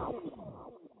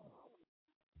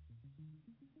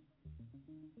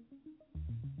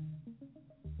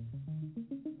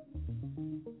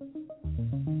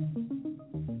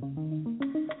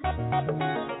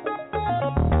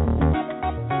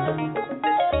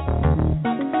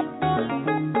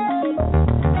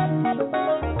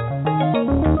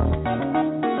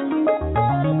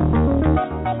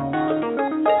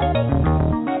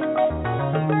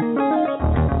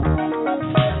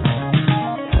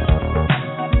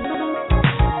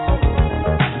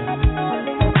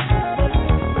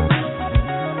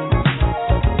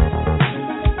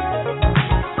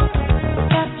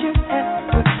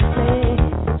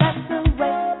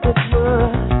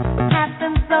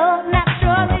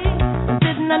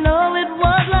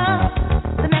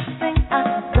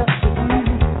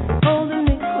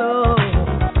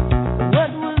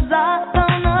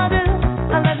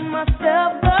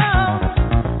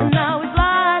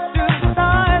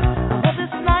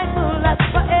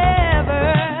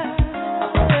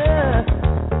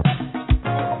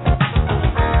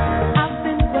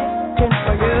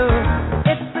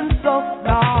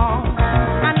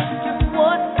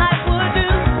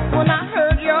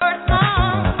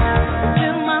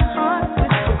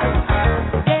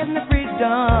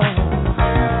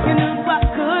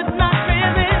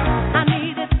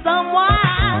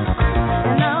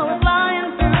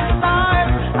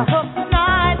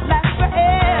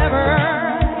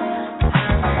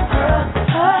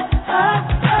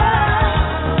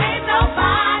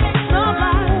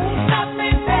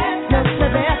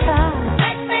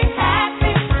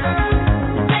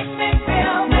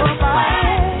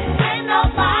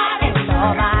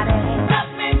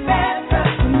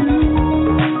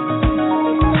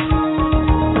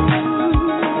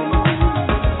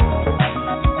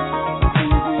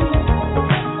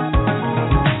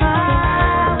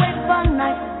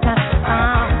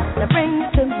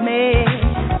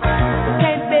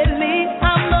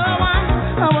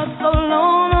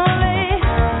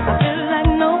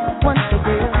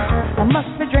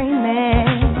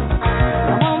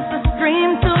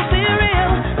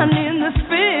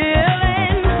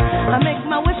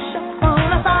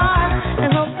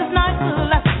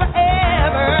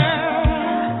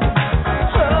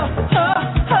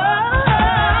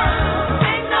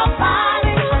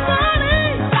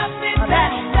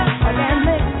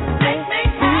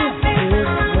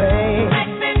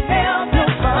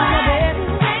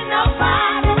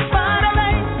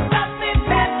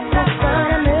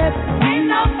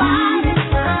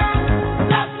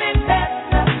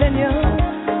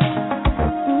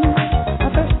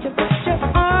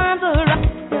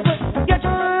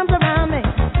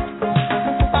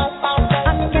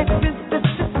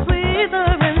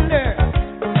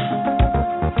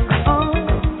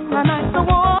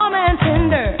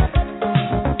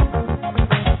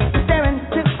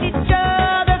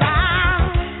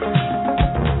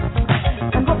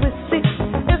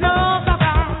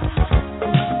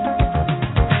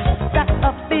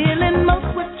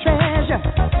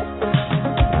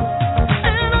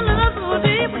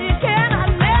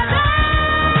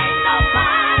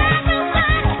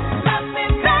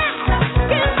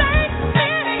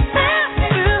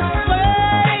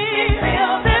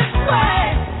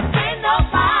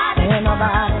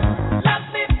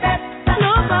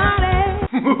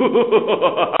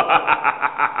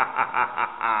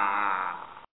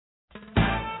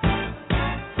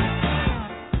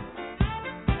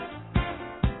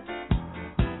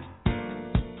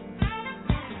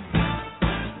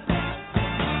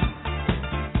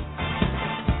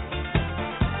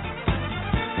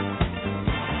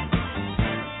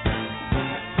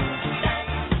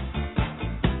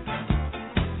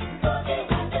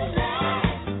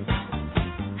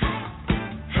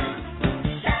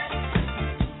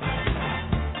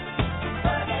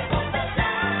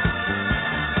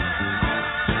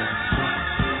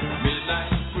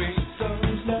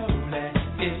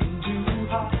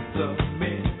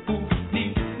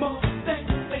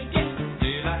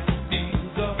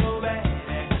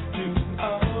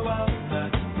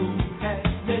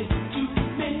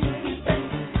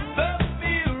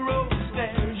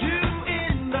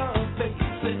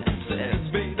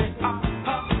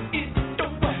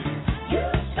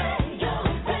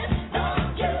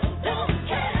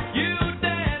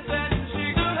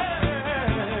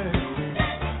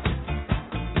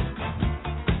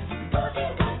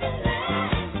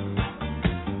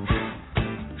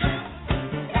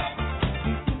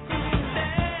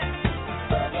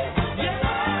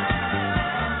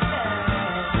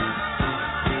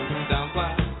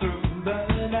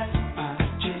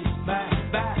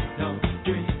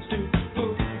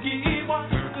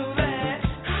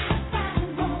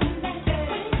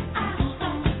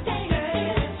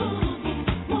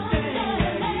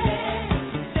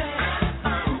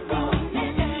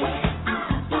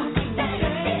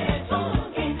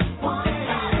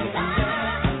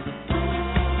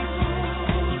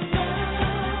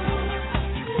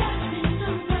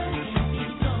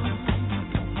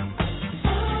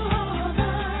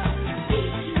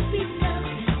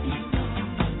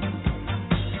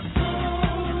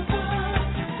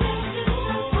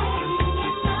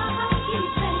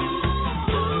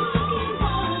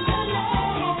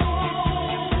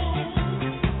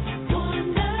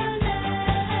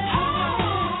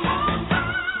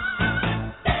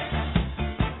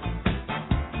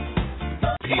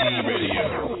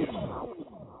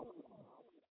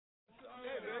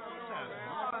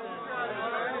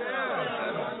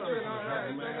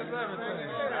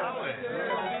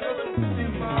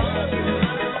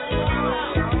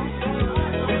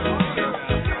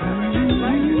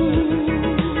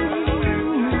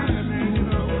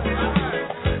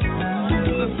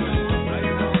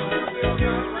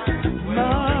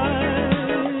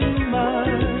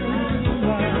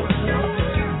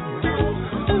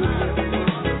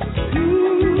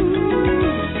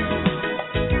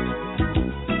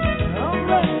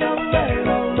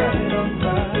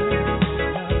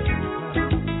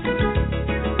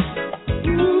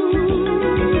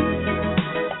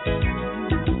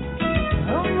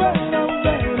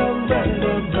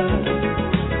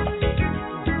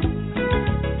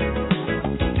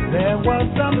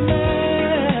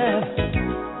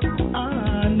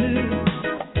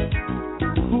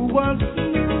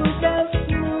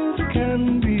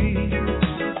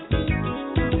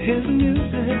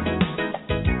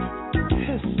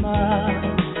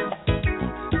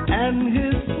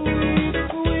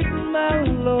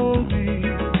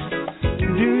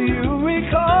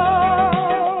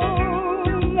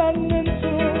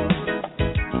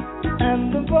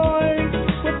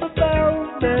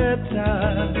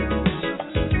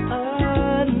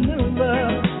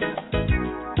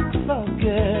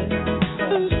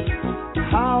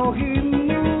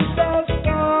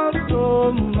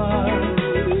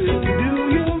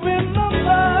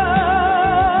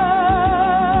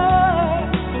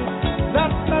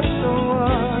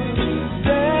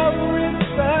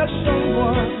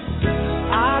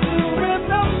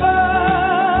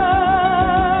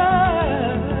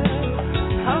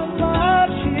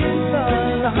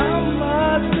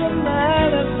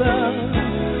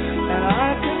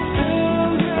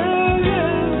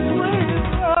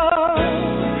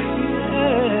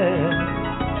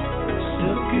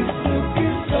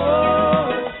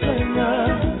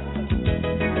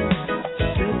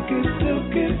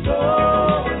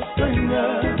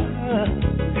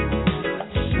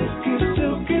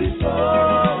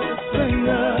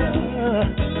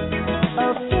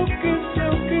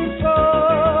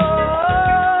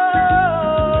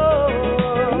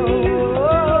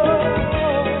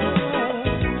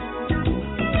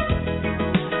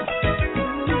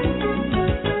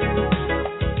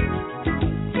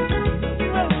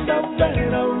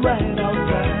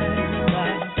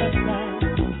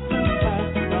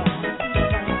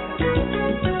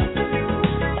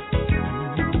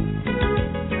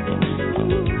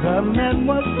 The man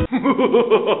was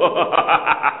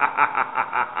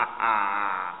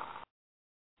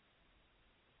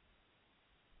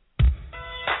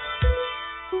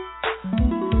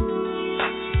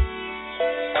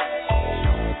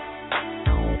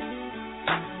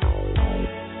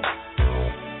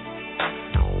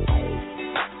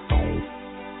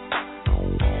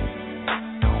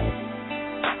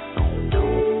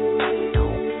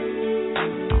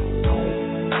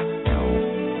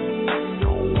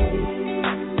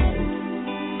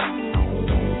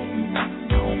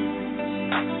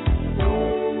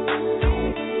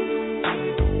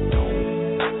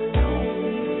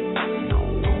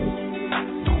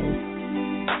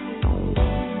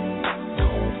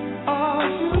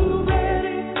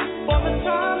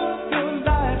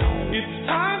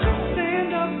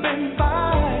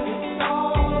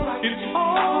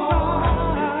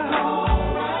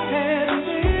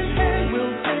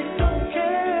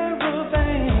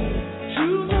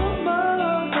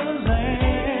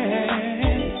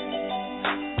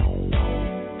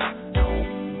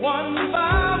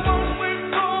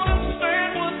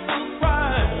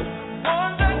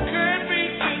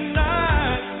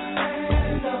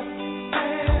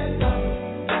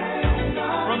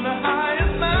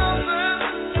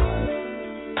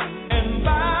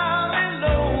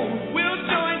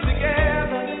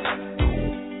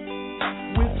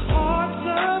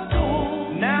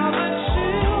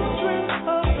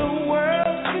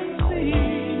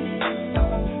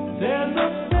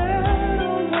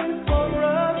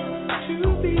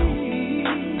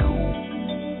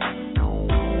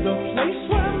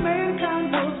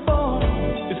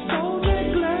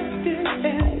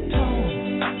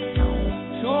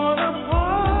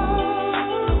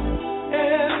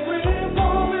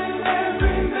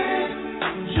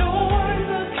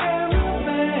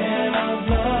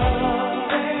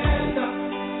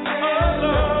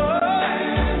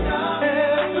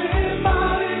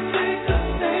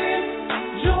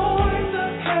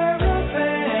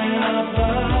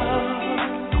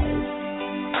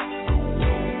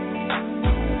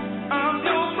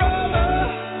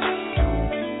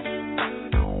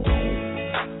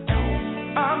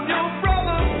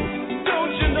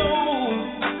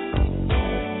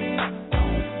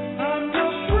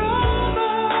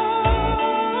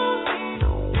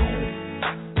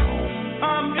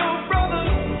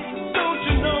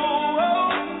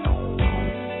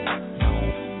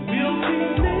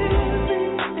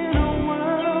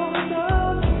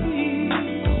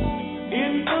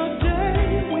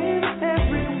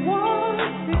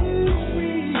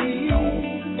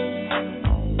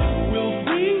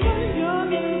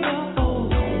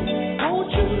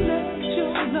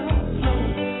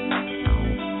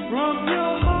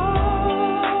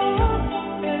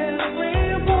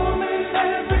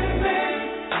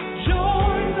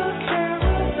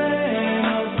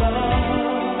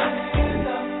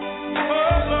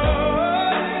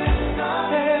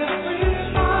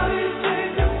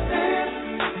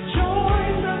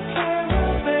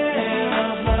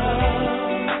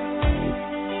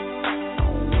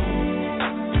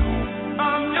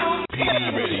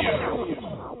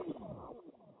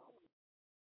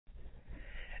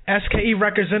SKE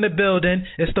Records in the building.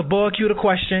 It's the boy Q the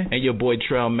Question. And your boy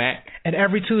Trail Mac. And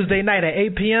every Tuesday night at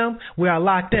 8 p.m., we are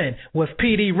locked in with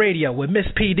PD Radio with Miss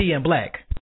PD and Black.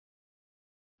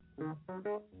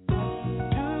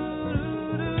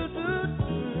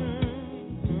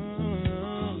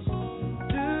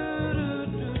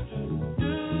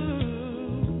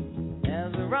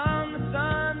 As around the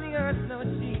sun, the earth knows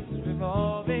she's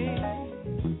revolving,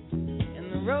 and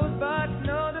the rosebuds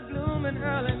know to bloom in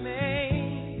early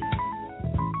May.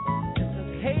 Just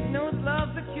as hate knows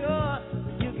love's a cure,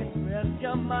 you can rest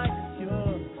your mind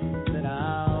assured that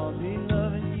I'll be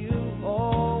loving you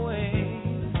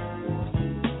always.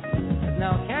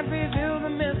 Now can't reveal the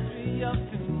mystery of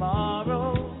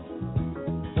tomorrow,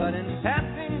 but in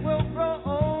passing we'll grow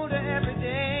older every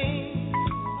day.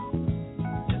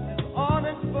 Just as all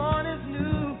that's born is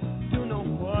new, you know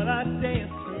what I say is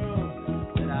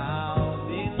true, that I'll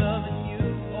be loving you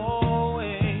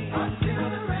always. Until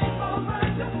the rainbow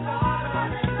burns the stars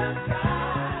out in the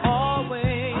sky.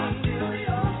 Always. Until the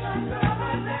ocean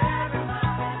covers every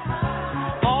mountain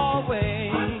high.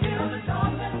 Always. Until the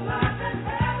dolphin flies and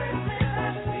every fish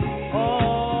I see.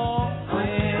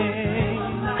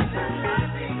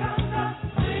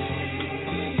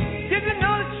 Did you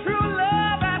know that true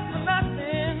love asks for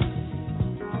nothing?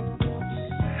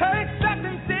 Her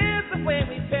acceptance is the way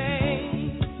we pay.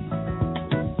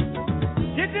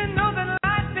 Did you know that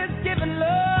life is giving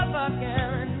love a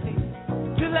guarantee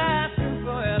to last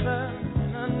forever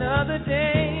in another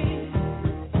day?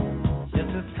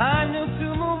 Just as time knew to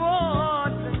move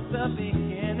on since the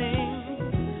beginning,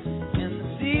 and the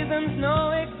seasons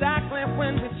know exactly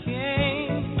when to change.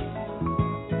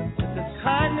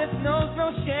 Kindness knows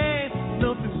no shame,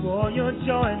 know through all your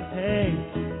joy and pain,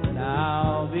 and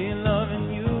I'll be loving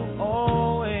you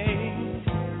always.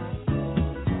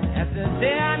 And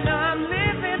today I know I'm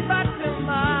living, but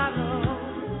tomorrow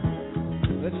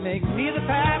would make me the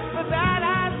past, but that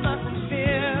I mustn't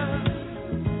fear.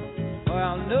 For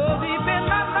I'll know deep in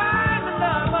my mind the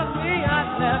love must be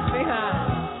left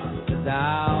behind, 'cause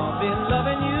I'll be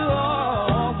loving you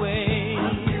always.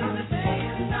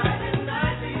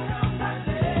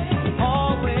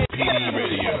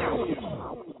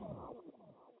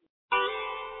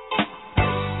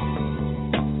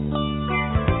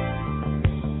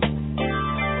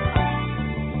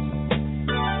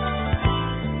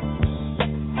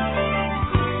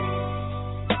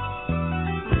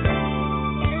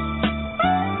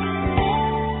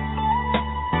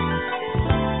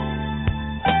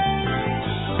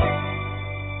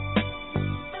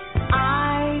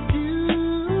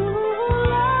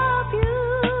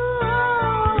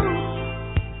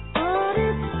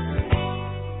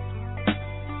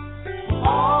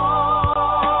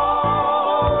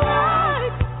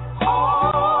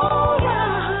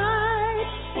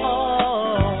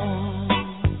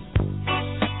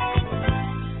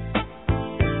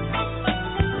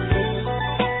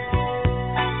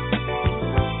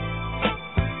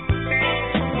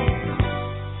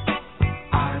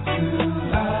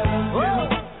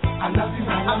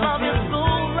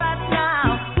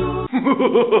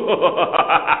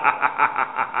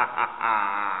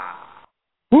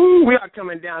 Woo, we are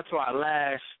coming down to our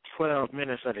last 12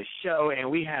 minutes of the show, and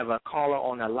we have a caller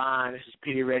on the line. This is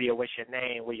PD Radio. What's your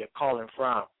name? Where you're calling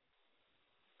from?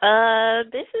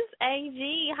 This is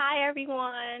AG. Hi,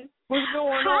 everyone. What's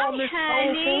going on, Miss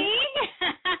honey?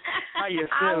 How you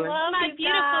feeling? I love my you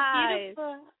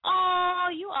beautiful. guys. Oh,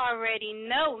 you already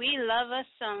know we love us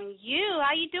some you.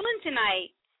 How you doing tonight?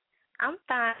 I'm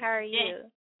fine. How are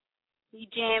you? You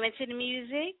jamming to the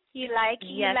music? You like it?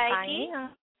 Yes, you like I it? am.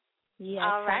 Yes,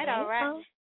 all right, I all right.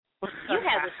 You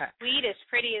have the sweetest,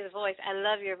 prettiest voice. I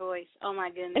love your voice. Oh my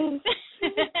goodness.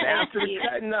 Down to the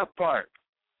cutting up part.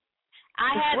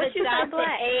 I have What a you say, Dr.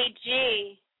 Black?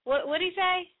 AG. What did he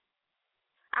say?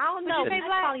 I don't know. What you say, I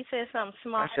Black? probably said something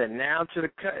smart. I said now to the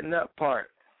cutting up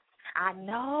part. I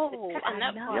know.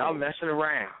 I know. Y'all messing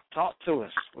around. Talk to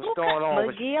us. What's going on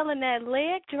with you? McGill and that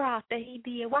leg drop that he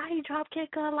did. Why he drop kick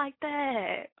her like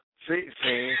that? See.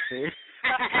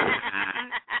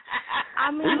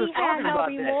 I mean, We was he had talking no about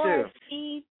that, remorse. too.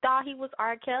 He thought he was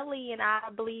R. Kelly, and I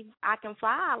believe I can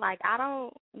fly. Like,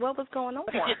 what was going on?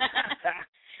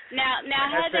 Now,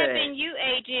 Like had that been you,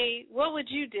 AG, what would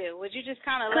you do? Would you just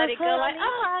kind of let it go like,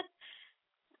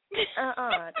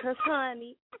 Because,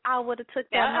 honey, I would have took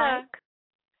that mic,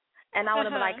 and I would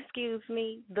have been like, excuse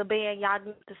me, the band, y'all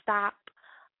need to stop.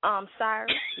 Sir,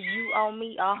 you owe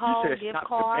me a whole gift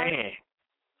card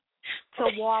to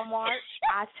Walmart.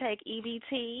 I take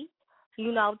EBT,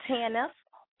 TANF,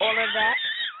 all of that.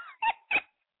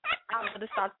 I would have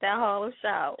stopped that whole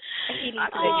show. He needs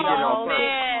to take a whole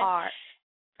gift card.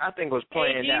 I think it was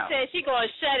planned AG out. said she gonna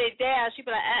shut it down. She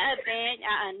be like, man,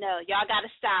 no, y'all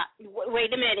gotta stop. Wait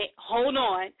a minute, hold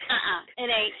on, it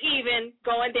ain't even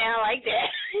going down like that.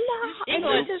 No, she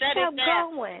gonna just shut kept it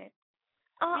down. going.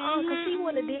 Because he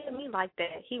wouldn't have did me like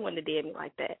that. He wouldn't have did me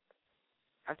like that.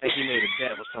 I think he made a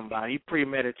bet with somebody. He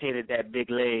premeditated that big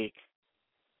leg.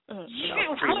 What is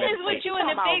with you and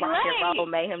the big leg? Roll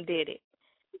made him did it.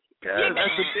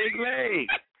 That's a big leg.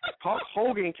 Hulk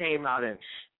Hogan came out and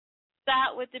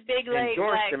stop with the big leg,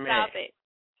 Black. Stop it.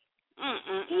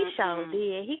 He sure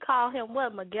did. He called him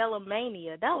what?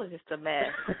 Megalomania. That was just a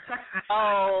mess.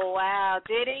 Oh wow,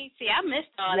 did he? See, I missed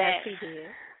all that. Yes, he did.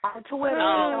 On Twitter.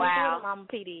 Oh wow, Mama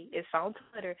PD. It's on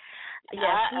Twitter. Yes,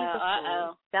 he's a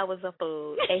fool. That was a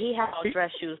fool. And he had on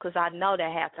dress shoes because I know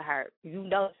that had to hurt. You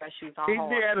know dress shoes are hard.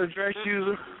 He did have a dress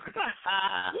shoes.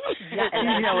 Yeah,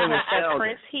 and that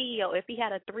Prince heel. If he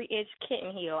had a 3-inch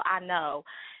kitten heel, I know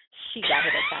she got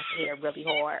hit across the head really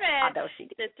hard. I know she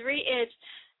did. The 3-inch.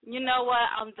 You know what?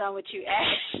 I'm done with you,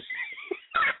 Ash.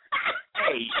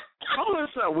 Hey, hold on,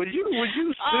 son. Would you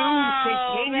sue?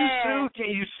 Can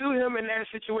you sue him in that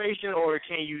situation, or is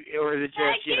it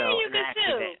just an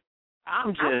accident?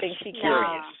 I'm just I think she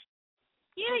curious.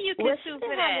 Yeah, you can sue for that. She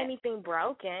didn't have anything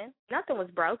broken. Nothing was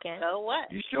broken. So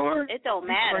what? You sure? It don't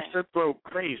matter. Her throat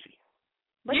crazy.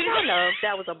 But you know, if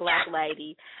that was a black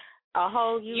lady, a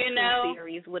whole YouTube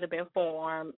series would have been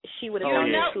formed. She would have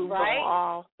done YouTube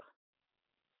off.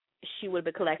 She would have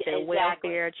been collecting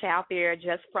welfare, child fare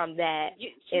just from that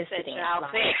incident. Said child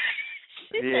fare.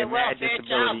 She said welfare,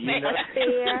 child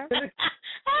fare.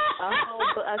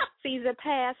 A season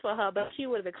pass for her, but she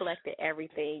would have been collecting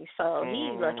everything. So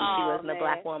he's lucky she wasn't a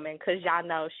black woman, because y'all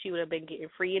know she would have been getting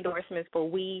free endorsements for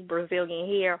weed, Brazilian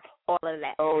hair, all of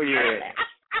that. Oh, yeah.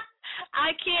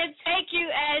 I can't take you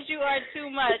as you are too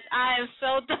much. I am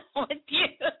so done with you.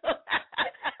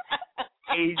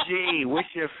 AG,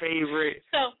 what's your favorite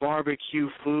barbecue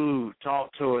food?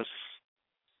 Talk to us.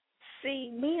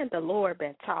 See, me and the Lord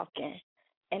been talking,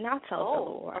 and I told the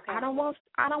Lord, I don't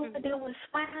want to deal with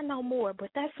swine no more, but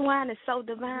that swine is so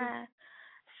divine.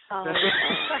 So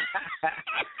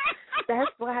that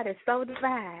swine is so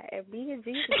divine, and me and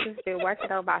Jesus has been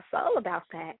working on my soul about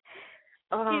that.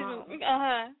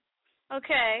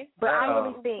 Okay. But I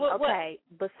really think,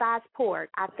 besides pork,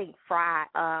 I think fried,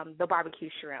 the barbecue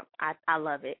shrimp. I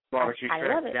love it. Barbecue shrimp.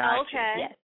 I love it. Gotcha. Okay.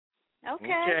 Yes.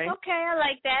 Okay, I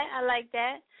like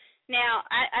that. Now,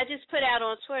 I just put out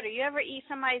on Twitter, you ever eat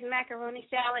somebody's macaroni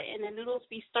salad and the noodles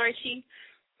be starchy?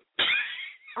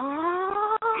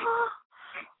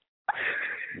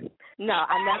 No,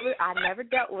 I never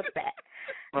dealt with that.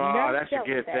 That's a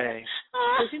good thing.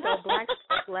 Because, you know, black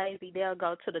lazy, they'll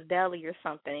go to the deli or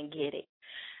something and get it.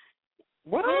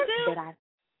 What?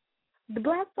 The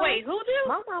black folks? Wait, who do?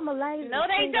 My mama lazy. No,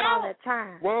 they don't. Get all that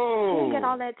time. Whoa. She didn't get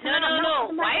all that time. No.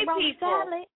 White people.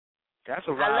 Salad. That's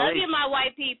a I violation. love you, my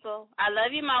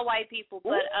white people.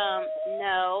 But,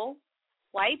 no.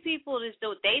 White people,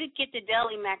 they get the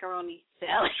deli macaroni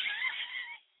salad.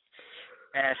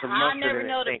 Add some mustard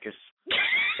in it.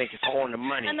 Think it's on the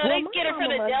money. I know they get it from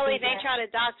the deli. They try to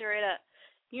doctor it up.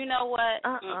 You know what?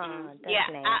 Yeah,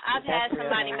 I've had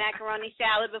somebody macaroni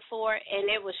salad before, and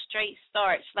it was straight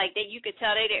starch. Like you could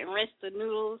tell they didn't rinse the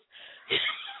noodles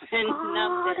and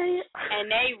nothing.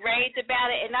 And they raved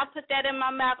about it, and I put that in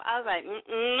my mouth. I was like,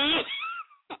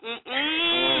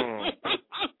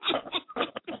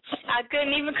 I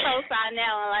couldn't even co-sign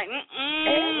now. I'm like,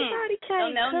 Everybody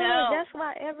can't cook. No. That's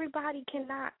why everybody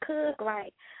cannot cook.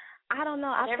 Like, I don't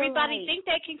know. Everybody think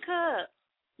they can cook.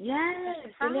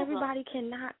 Yes, and everybody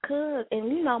cannot cook. And,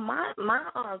 you know, my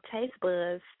taste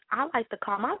buds, I like to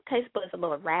call my taste buds a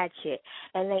little ratchet.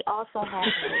 And they also have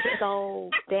a so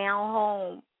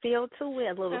down-home feel to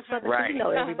it, a little southern. Right. You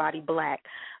know, everybody black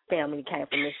family came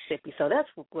from Mississippi, so that's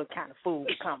what kind of food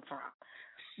we come from.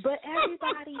 But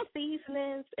everybody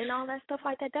seasonings and all that stuff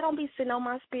like that, they don't be sitting on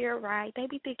my spirit right. They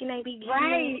be thinking they be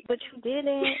getting it, but you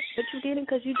didn't. But you didn't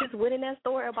because you just went in that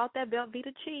store and bought that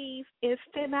Velveeta cheese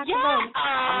instead macaroni.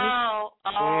 Yeah.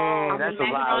 That's a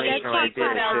violation right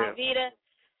there, Velveeta.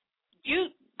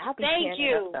 Thank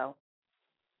you. Up,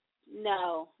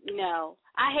 no.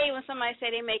 I hate when somebody say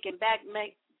they making back.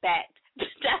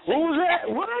 What was that?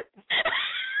 What?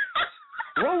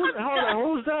 Hold on, who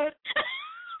was that?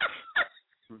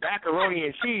 Macaroni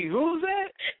and cheese. Who's that?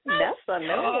 That's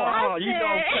another one. Oh, you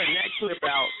don't put that clip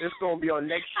out. It's going to be on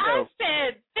next show.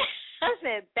 I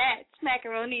said that's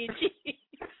macaroni and cheese.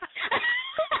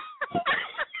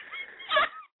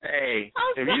 Hey,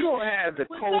 if you don't have the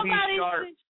Kobe Sharp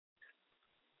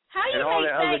How you and all make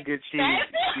that other good cheese.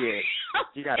 Yeah,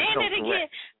 you got to come it again.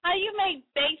 correct. How you make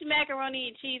baked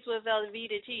macaroni and cheese with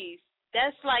Velveeta cheese?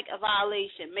 That's like a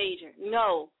violation, major.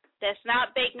 No, that's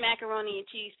not baked macaroni and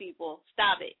cheese, people.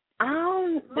 Stop it. I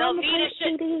don't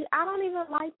even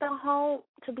like the whole.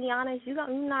 To be honest, you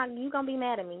gonna be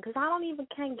mad at me because I don't even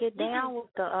can't get down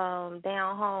with the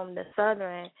down home the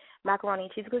southern macaroni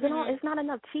and cheese because it's not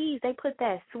enough cheese. They put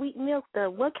that sweet milk.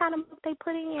 What kind of milk they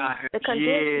put in? The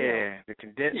condensed milk. The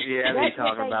condensed. Yeah, that's what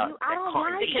you're talking about. I don't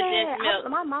like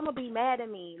that. My mama be mad at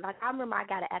me. Like I remember I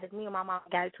got it at me and my mom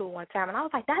got it to her one time and I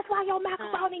was like, that's why your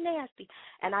macaroni nasty.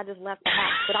 And I just left the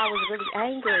house, but I was really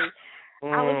angry.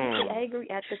 I was really angry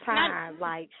at the time.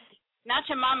 Not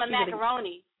your mama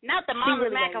macaroni. Not the mama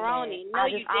really macaroni. No,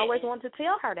 you didn't. I always wanted to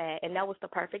tell her that, and that was the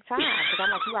perfect time because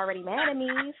I'm like, you already mad at me,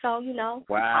 so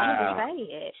Wow. I'm gonna just say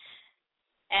it.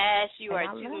 Ash, you are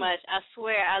too much. I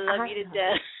swear, I love you to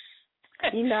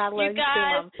death. You know I love you guys,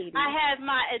 too, Mom Petey. I have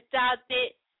my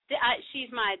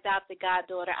she's my adopted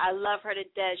goddaughter. I love her to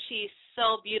death. She's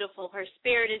so beautiful. Her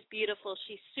spirit is beautiful.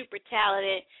 She's super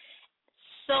talented.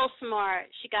 So smart.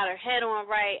 She got her head on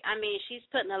right. I mean, she's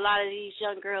putting a lot of these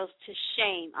young girls to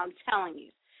shame. I'm telling you,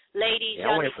 ladies. Yeah,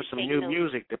 I'm waiting for some new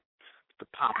music to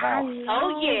pop off.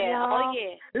 Oh yeah.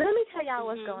 Let me tell y'all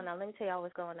what's going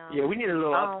on. Yeah, we need a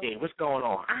little update. What's going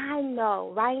on? I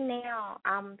know. Right now,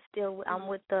 I'm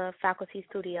with the Faculty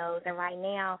Studios, and right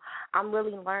now, I'm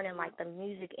really learning like the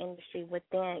music industry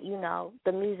within,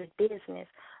 the music business.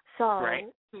 So,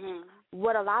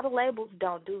 what a lot of labels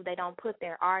don't do, they don't put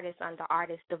their artists under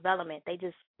artist development. They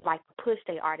just like push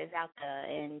their artists out there,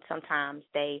 and sometimes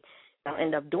they don't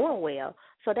end up doing well.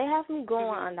 So they have me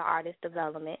going under artist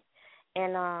development,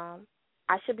 and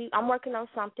I'm working on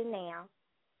something now.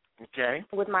 Okay.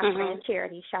 With my friend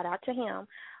Charity. Shout out to him.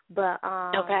 But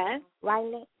right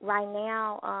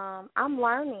now, I'm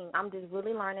learning. I'm just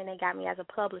really learning. They got me as a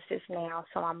publicist now,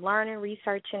 so I'm learning,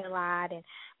 researching a lot, and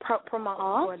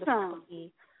promoting for the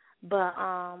faculty. But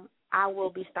I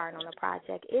will be starting on a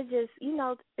project. It just,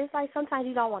 it's like sometimes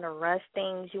you don't want to rush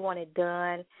things. You want it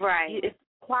done. Right. It's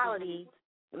quality,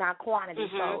 not quantity.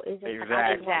 So it's just like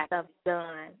I just want stuff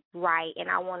done right, and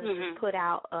I want to just put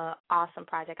out an awesome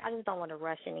project. I just don't want to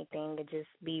rush anything and just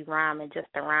be rhyming just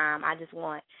to rhyme. I just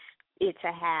want it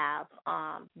to have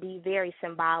be very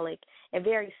symbolic and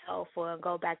very soulful and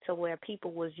go back to where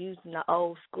people was using the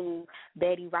old school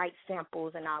Betty Wright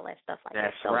samples and all that stuff like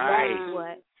that. So that's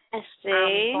what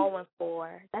I'm going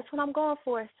for. That's what I'm going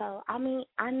for. So I mean,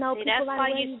 I know people that's like why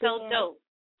you're so dope.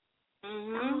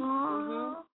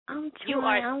 I'm trying. You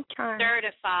are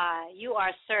certified. You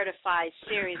are certified,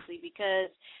 seriously, because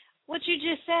what you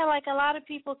just said, like a lot of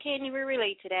people can't even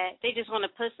relate to that. They just want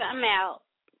to put something out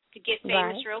to get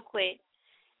famous real quick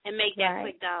and make that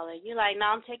quick dollar. You're like, no,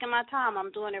 I'm taking my time.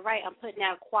 I'm doing it right. I'm putting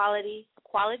out a quality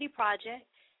project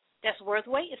that's worth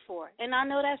waiting for. And I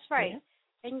know that's right.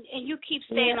 And you keep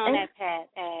staying on that path,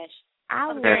 Ash.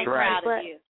 I'm very proud of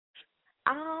you.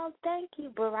 Oh, thank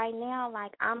you. But right now,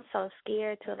 like, I'm so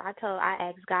scared I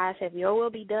asked God, if your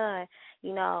will be done,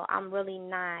 I'm really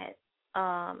not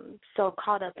so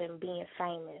caught up in being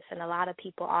famous. And a lot of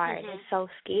people are. And it's so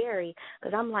scary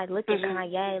because I'm like, look at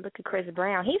Kanye, look at Chris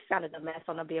Brown. He sounded a mess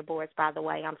on the billboards, by the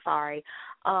way. I'm sorry.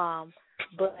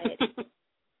 But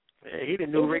he the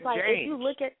new Rick James. If you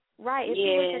look at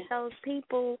those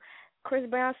people, Chris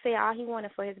Brown said all he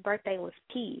wanted for his birthday was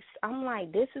peace. I'm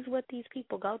like, this is what these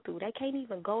people go through. They can't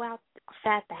even go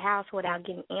outside the house without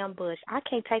getting ambushed. I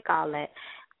can't take all that.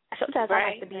 Sometimes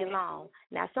I like to be alone.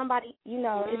 Now, somebody,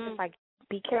 it's just like,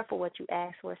 be careful what you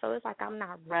ask for. So it's like I'm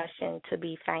not rushing to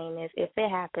be famous. If it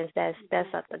happens,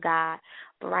 that's up to God.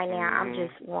 But right now, I'm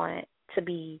just want to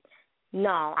be.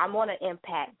 No, I want to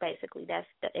impact, basically. That's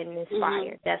and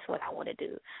inspire. That's what I want to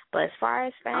do. But as far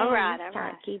as fame, you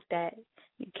kind of keep that.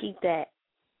 You keep that.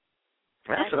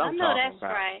 That's what I'm talking about. That's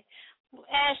right.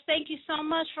 Ash, thank you so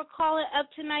much for calling up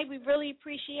tonight. We really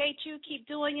appreciate you. Keep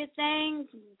doing your thing.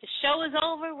 The show is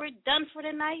over. We're done for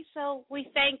the night. So we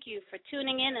thank you for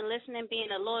tuning in and listening,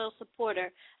 being a loyal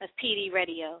supporter of PD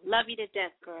Radio. Love you to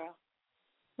death, girl.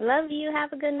 Love you.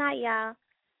 Have a good night, y'all.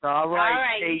 All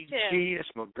right, AG, that's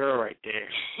my girl right there.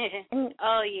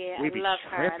 Oh, yeah, I love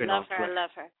her. I love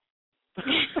her.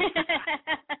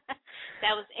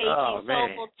 That was AG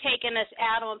Soulful taking us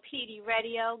out on PD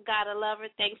Radio. Gotta love her.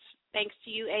 Thanks to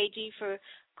you, AG, for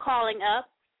calling up,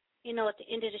 at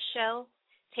the end of the show,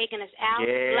 taking us out.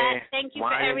 Yeah, thank you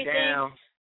for everything. Down.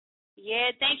 Yeah,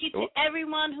 thank you to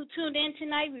everyone who tuned in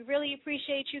tonight. We really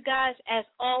appreciate you guys. As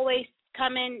always,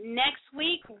 come in next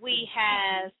week. We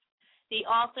have the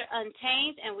author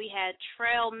Untamed, and we had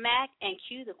Trail Mac and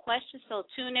Q the question. So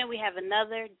tune in. We have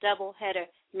another double header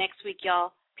next week,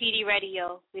 y'all. PD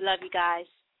Radio. We love you guys.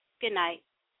 Good night.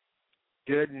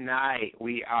 Good night.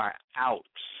 We are out.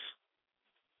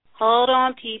 Hold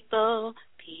on, people.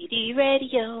 PD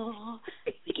Radio.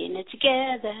 We're getting it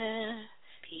together.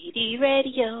 PD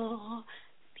Radio.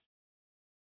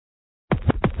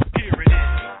 Here it is.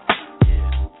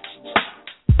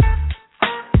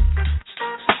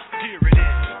 Here it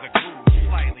is, the groove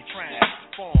slightly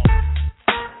transformed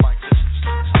like this.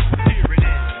 Here it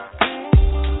is,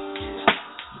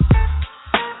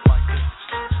 like this.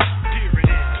 Here it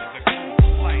is, the groove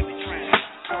slightly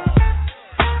transformed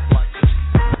like this.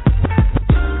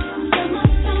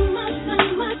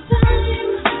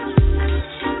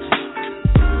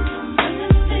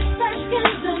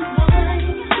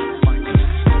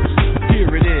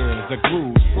 Here it is, the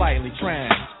groove slightly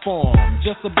transformed.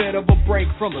 Just a bit of a break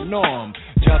from the norm.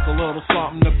 Just a little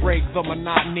something to break the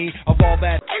monotony of all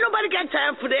that. Ain't nobody got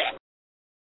time for that.